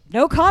 Okay.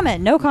 No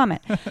comment.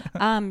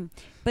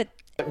 But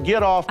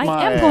Get off my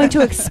I am going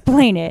to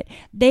explain it.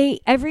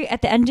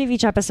 At the end of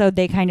each episode,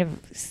 they kind of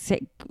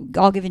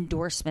all give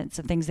endorsements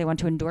of things they want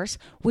to endorse,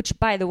 which,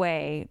 by the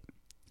way,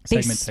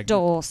 they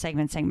stole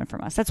segment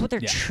from us. That's what they're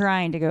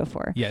trying to go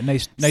for. Yeah,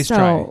 nice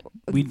try.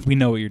 We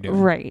know what you're doing.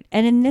 Right.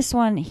 And in this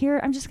one here,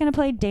 I'm just going to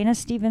play Dana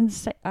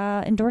Stevens'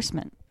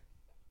 endorsement.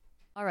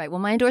 All right. Well,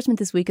 my endorsement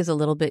this week is a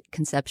little bit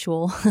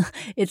conceptual.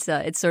 It's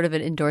sort of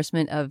an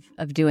endorsement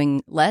of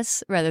doing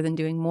less rather than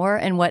doing more.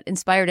 And what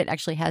inspired it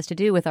actually has to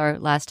do with our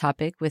last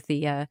topic, with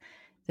the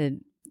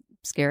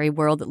scary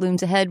world that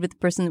looms ahead with the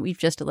person that we've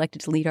just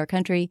elected to lead our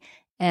country.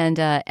 And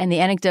the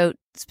anecdote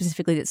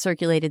specifically that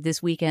circulated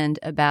this weekend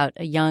about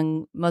a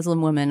young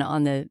Muslim woman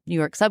on the New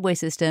York subway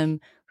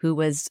system who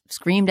was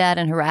screamed at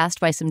and harassed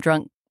by some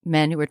drunk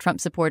men who were Trump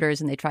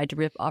supporters, and they tried to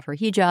rip off her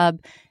hijab,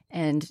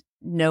 and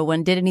no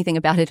one did anything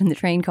about it in the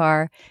train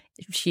car.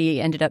 She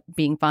ended up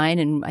being fine,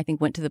 and I think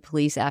went to the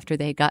police after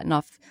they had gotten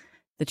off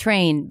the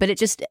train. But it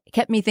just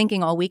kept me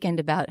thinking all weekend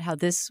about how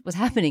this was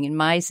happening in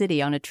my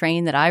city on a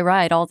train that I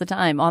ride all the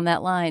time on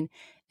that line.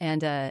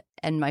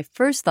 And my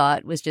first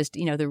thought was just,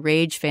 the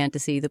rage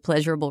fantasy, the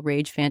pleasurable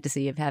rage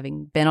fantasy of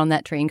having been on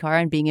that train car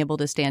and being able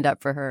to stand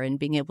up for her and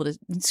being able to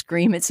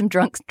scream at some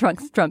drunk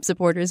Trump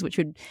supporters, which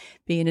would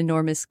be an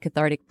enormous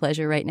cathartic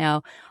pleasure right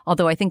now.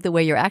 Although I think the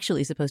way you're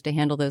actually supposed to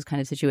handle those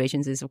kind of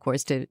situations is, of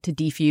course, to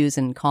defuse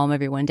and calm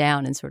everyone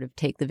down and sort of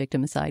take the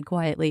victim aside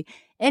quietly.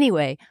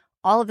 Anyway,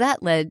 all of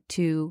that led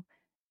to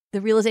the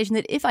realization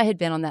that if I had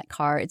been on that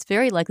car, it's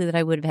very likely that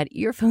I would have had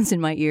earphones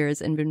in my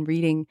ears and been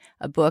reading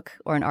a book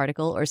or an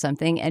article or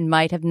something and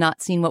might have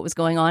not seen what was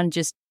going on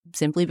just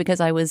simply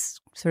because I was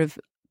sort of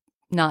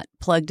not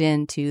plugged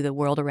into the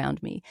world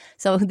around me.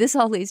 So this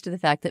all leads to the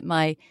fact that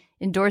my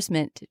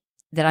endorsement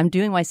that I'm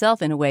doing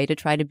myself in a way to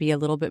try to be a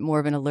little bit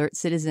more of an alert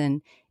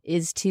citizen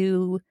is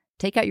to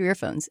take out your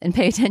earphones and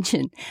pay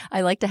attention.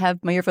 I like to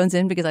have my earphones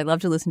in because I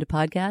love to listen to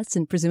podcasts,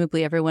 and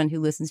presumably everyone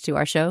who listens to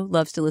our show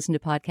loves to listen to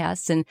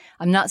podcasts. And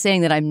I'm not saying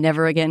that I'm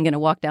never again going to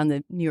walk down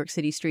the New York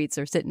City streets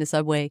or sit in a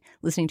subway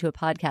listening to a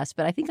podcast,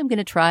 but I think I'm going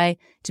to try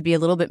to be a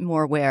little bit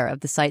more aware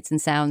of the sights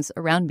and sounds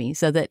around me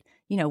so that,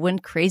 when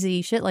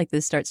crazy shit like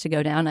this starts to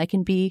go down, I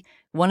can be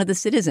one of the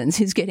citizens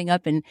who's getting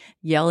up and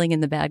yelling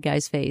in the bad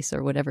guy's face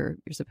or whatever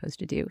you're supposed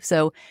to do.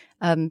 So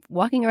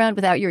walking around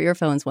without your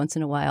earphones once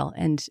in a while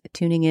and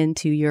tuning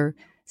into your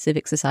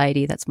civic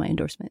society, that's my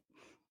endorsement.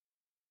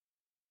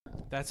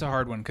 That's a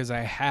hard one because I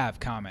have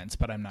comments,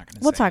 but I'm not going to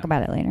We'll talk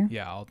about it later.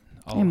 Yeah,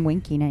 I'm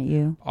winking at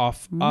you.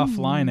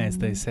 Offline, as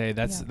they say.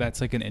 That's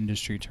like an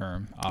industry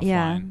term, offline.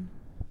 Yeah.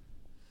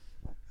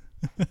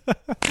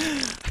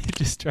 I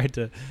just tried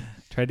to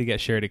get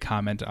Sherry to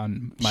comment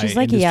on my She's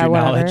like, industry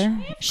knowledge.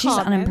 Whatever. She's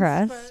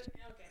unimpressed.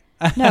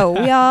 No,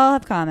 we all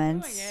have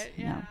comments.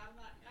 No.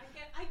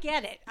 I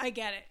get it.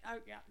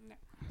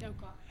 No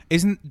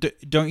comment.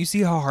 Don't you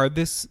see how hard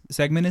this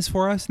segment is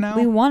for us now?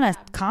 We want to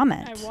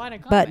comment. I want to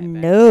comment, but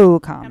no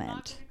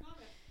comment.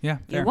 Yeah,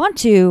 you want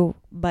to,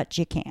 but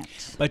you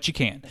can't. But you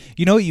can't.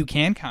 You know what you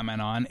can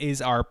comment on is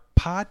our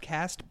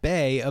podcast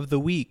bay of the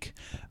week.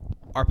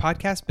 Our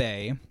podcast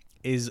bay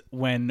is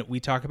when we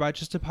talk about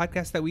just a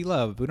podcast that we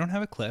love. We don't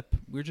have a clip.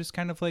 We're just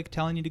kind of like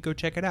telling you to go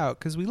check it out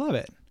because we love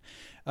it.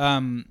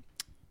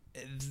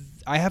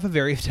 I have a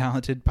very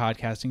talented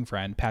podcasting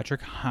friend,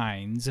 Patrick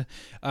Hines,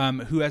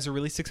 who has a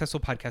really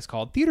successful podcast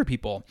called Theater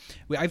People.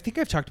 I think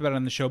I've talked about it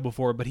on the show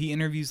before, but he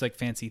interviews like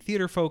fancy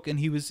theater folk, and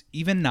he was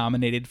even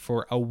nominated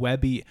for a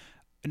Webby.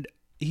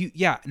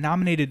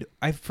 Nominated.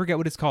 I forget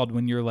what it's called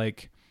when you're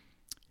like,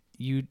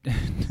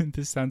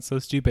 this sounds so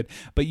stupid,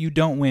 but you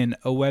don't win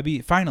a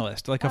Webby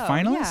finalist, like a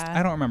finalist. Yeah.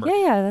 I don't remember.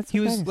 Yeah, that's. He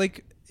was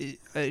like,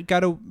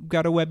 got a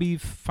Webby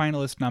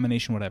finalist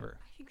nomination, whatever.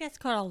 I think that's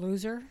called a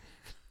loser.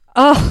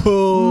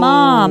 Oh,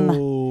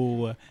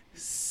 Mom.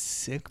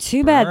 Sick.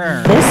 Too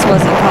bad this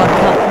wasn't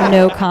called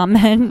no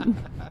comment.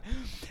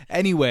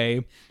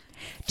 Anyway.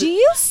 Do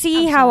you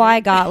see how I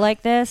got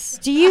like this?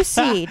 Do you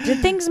see?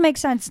 Did things make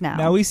sense now?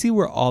 Now we see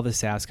where all the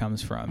sass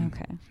comes from.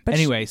 Okay. But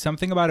anyway,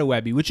 something about a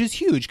Webby, which is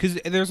huge because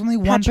there's only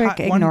one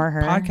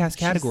podcast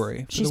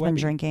category. She's been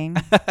drinking.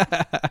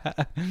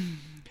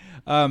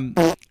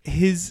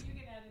 His.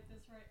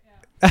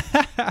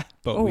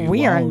 But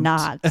we are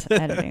not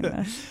editing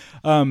this.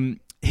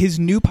 He has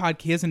a new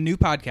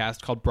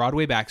podcast called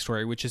Broadway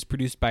Backstory, which is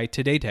produced by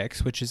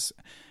TodayTix, which is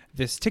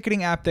this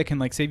ticketing app that can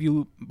like save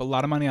you a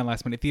lot of money on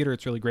last minute theater.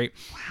 It's really great.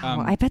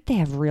 Wow, I bet they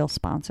have real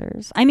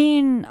sponsors. I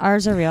mean,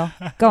 ours are real.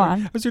 Go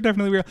on. Ours are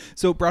definitely real.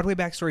 So Broadway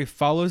Backstory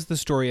follows the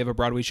story of a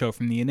Broadway show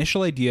from the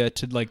initial idea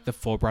to like the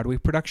full Broadway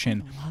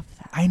production. I love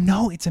that. I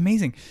know, it's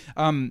amazing.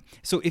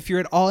 So if you're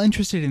at all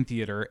interested in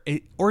theater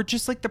or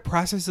just like the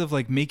process of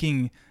like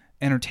making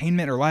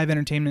entertainment or live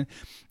entertainment,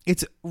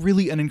 it's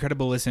really an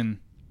incredible listen.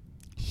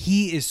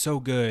 He is so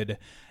good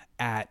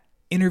at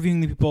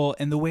interviewing the people,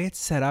 and the way it's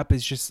set up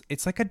is just,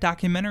 it's like a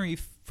documentary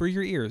for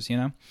your ears,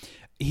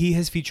 He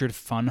has featured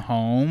Fun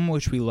Home,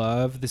 which we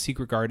love, The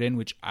Secret Garden,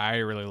 which I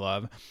really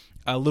love,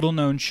 a little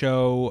known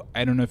show,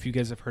 I don't know if you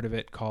guys have heard of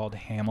it, called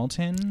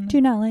Hamilton.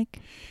 Do not like.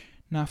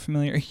 Not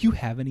familiar. You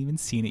haven't even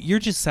seen it. You're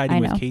just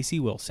siding with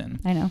Casey Wilson.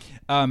 I know.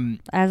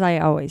 As I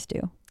always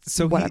do.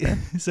 So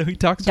he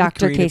talks to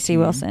Dr. the Casey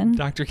Wilson.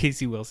 Dr.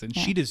 Casey Wilson.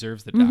 Yeah. She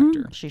deserves the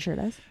doctor. She sure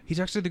does. He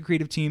talks to the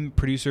creative team,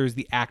 producers,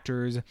 the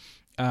actors,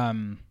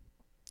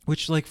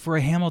 which like for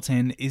a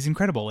Hamilton is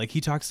incredible. Like he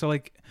talks to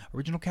like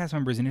original cast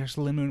members and he talks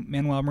to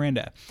Lin-Manuel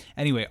Miranda.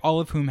 Anyway, all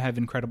of whom have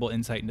incredible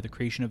insight into the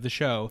creation of the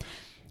show.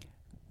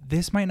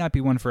 This might not be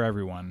one for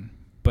everyone,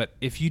 but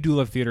if you do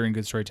love theater and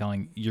good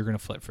storytelling, you're going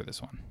to flip for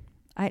this one.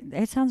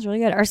 It sounds really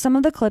good. Are some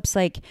of the clips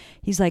like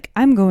he's like,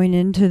 I'm going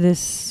into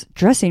this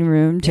dressing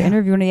room to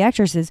interview one of the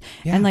actresses,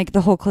 and like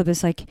the whole clip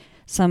is like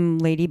some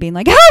lady being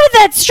like, how did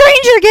that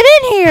stranger get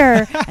in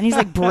here? And he's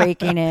like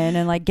breaking in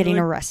and like getting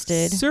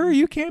arrested. Sir,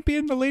 you can't be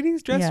in the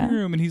ladies' dressing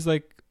room. And he's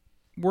like,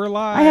 we're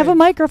live. I have a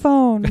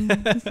microphone.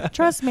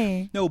 Trust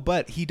me. No,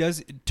 but he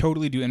does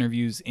totally do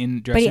interviews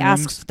in dressing rooms. But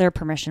he asks their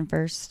permission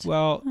first.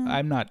 Well,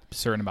 I'm not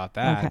certain about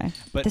that. Okay.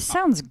 But this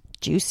sounds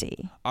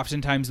juicy.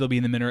 Oftentimes they'll be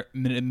in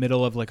the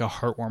middle of like a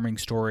heartwarming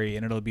story,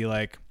 and it'll be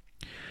like,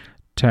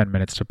 10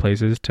 minutes to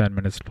places, 10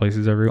 minutes to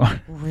places,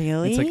 everyone.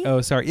 Really? It's like,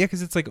 oh, sorry. Yeah,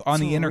 because it's like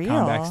on It's the intercom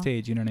real.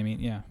 backstage. You know what I mean?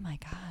 Yeah. Oh my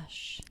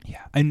gosh.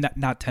 Yeah. And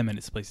not 10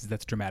 minutes to places.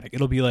 That's dramatic.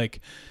 It'll be like,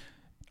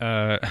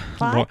 5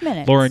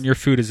 minutes. Lauren, your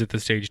food is at the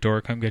stage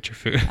door. Come get your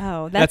food.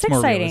 Oh, that's more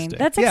exciting. realistic.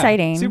 That's Yeah,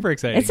 exciting. super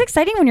exciting. It's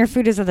exciting when your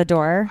food is at the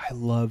door. I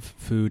love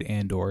food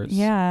and doors.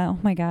 Yeah. Oh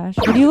my gosh.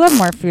 What do you love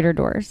more, food or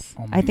doors?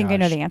 Oh my I think I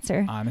know gosh. the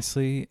answer.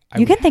 Honestly,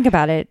 You can think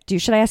about it.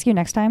 Should I ask you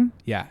next time?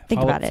 Yeah.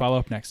 Think about it. Follow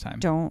up next time.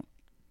 Don't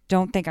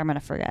think I'm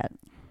gonna forget.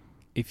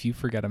 If you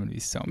forget, I'm going to be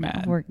so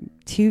mad. We're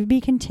to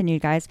be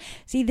continued, guys.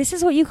 See, this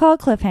is what you call a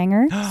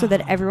cliffhanger, so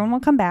that everyone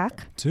will come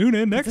back. Tune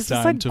in next This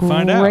time is to a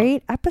find out.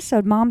 great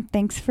episode, Mom.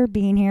 Thanks for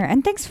being here,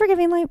 and thanks for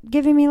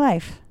giving me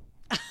life.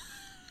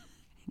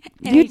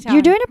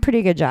 You're doing a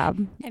pretty good job.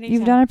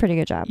 You've done a pretty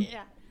good job.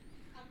 Yeah.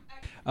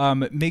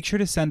 Make sure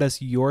to send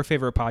us your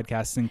favorite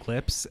podcasts and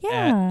clips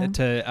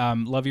to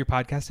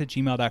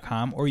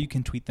loveyourpodcast@gmail.com, or you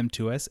can tweet them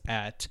to us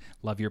at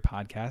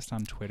loveyourpodcast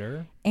on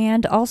Twitter.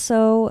 And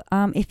also,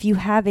 if you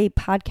have a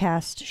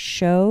podcast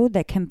show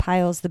that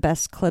compiles the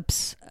best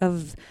clips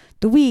of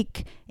the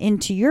week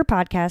into your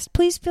podcast,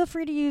 please feel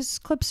free to use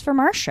clips from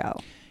our show.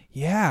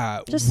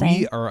 Yeah, Just saying.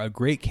 we are a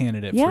great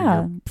candidate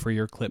for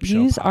your clip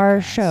show. Use podcast.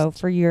 our show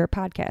for your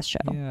podcast show.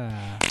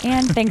 Yeah.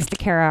 And thanks to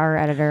Kara, our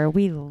editor.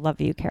 We love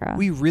you, Kara.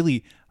 We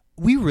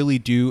really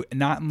do,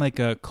 not in like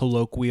a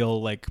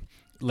colloquial, like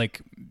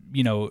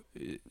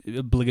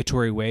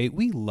obligatory way.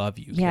 We love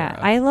you, Yeah,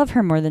 Kara. I love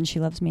her more than she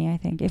loves me, I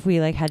think. If we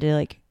had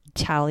to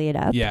tally it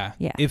up. Yeah.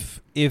 Yeah.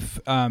 If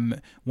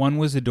one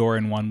was a door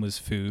and one was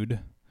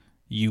food,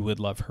 you would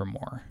love her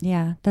more.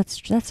 Yeah,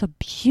 that's a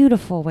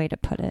beautiful way to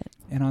put it.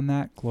 And on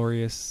that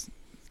glorious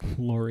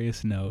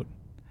note,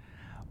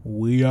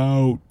 we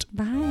out.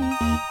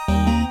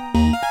 Bye.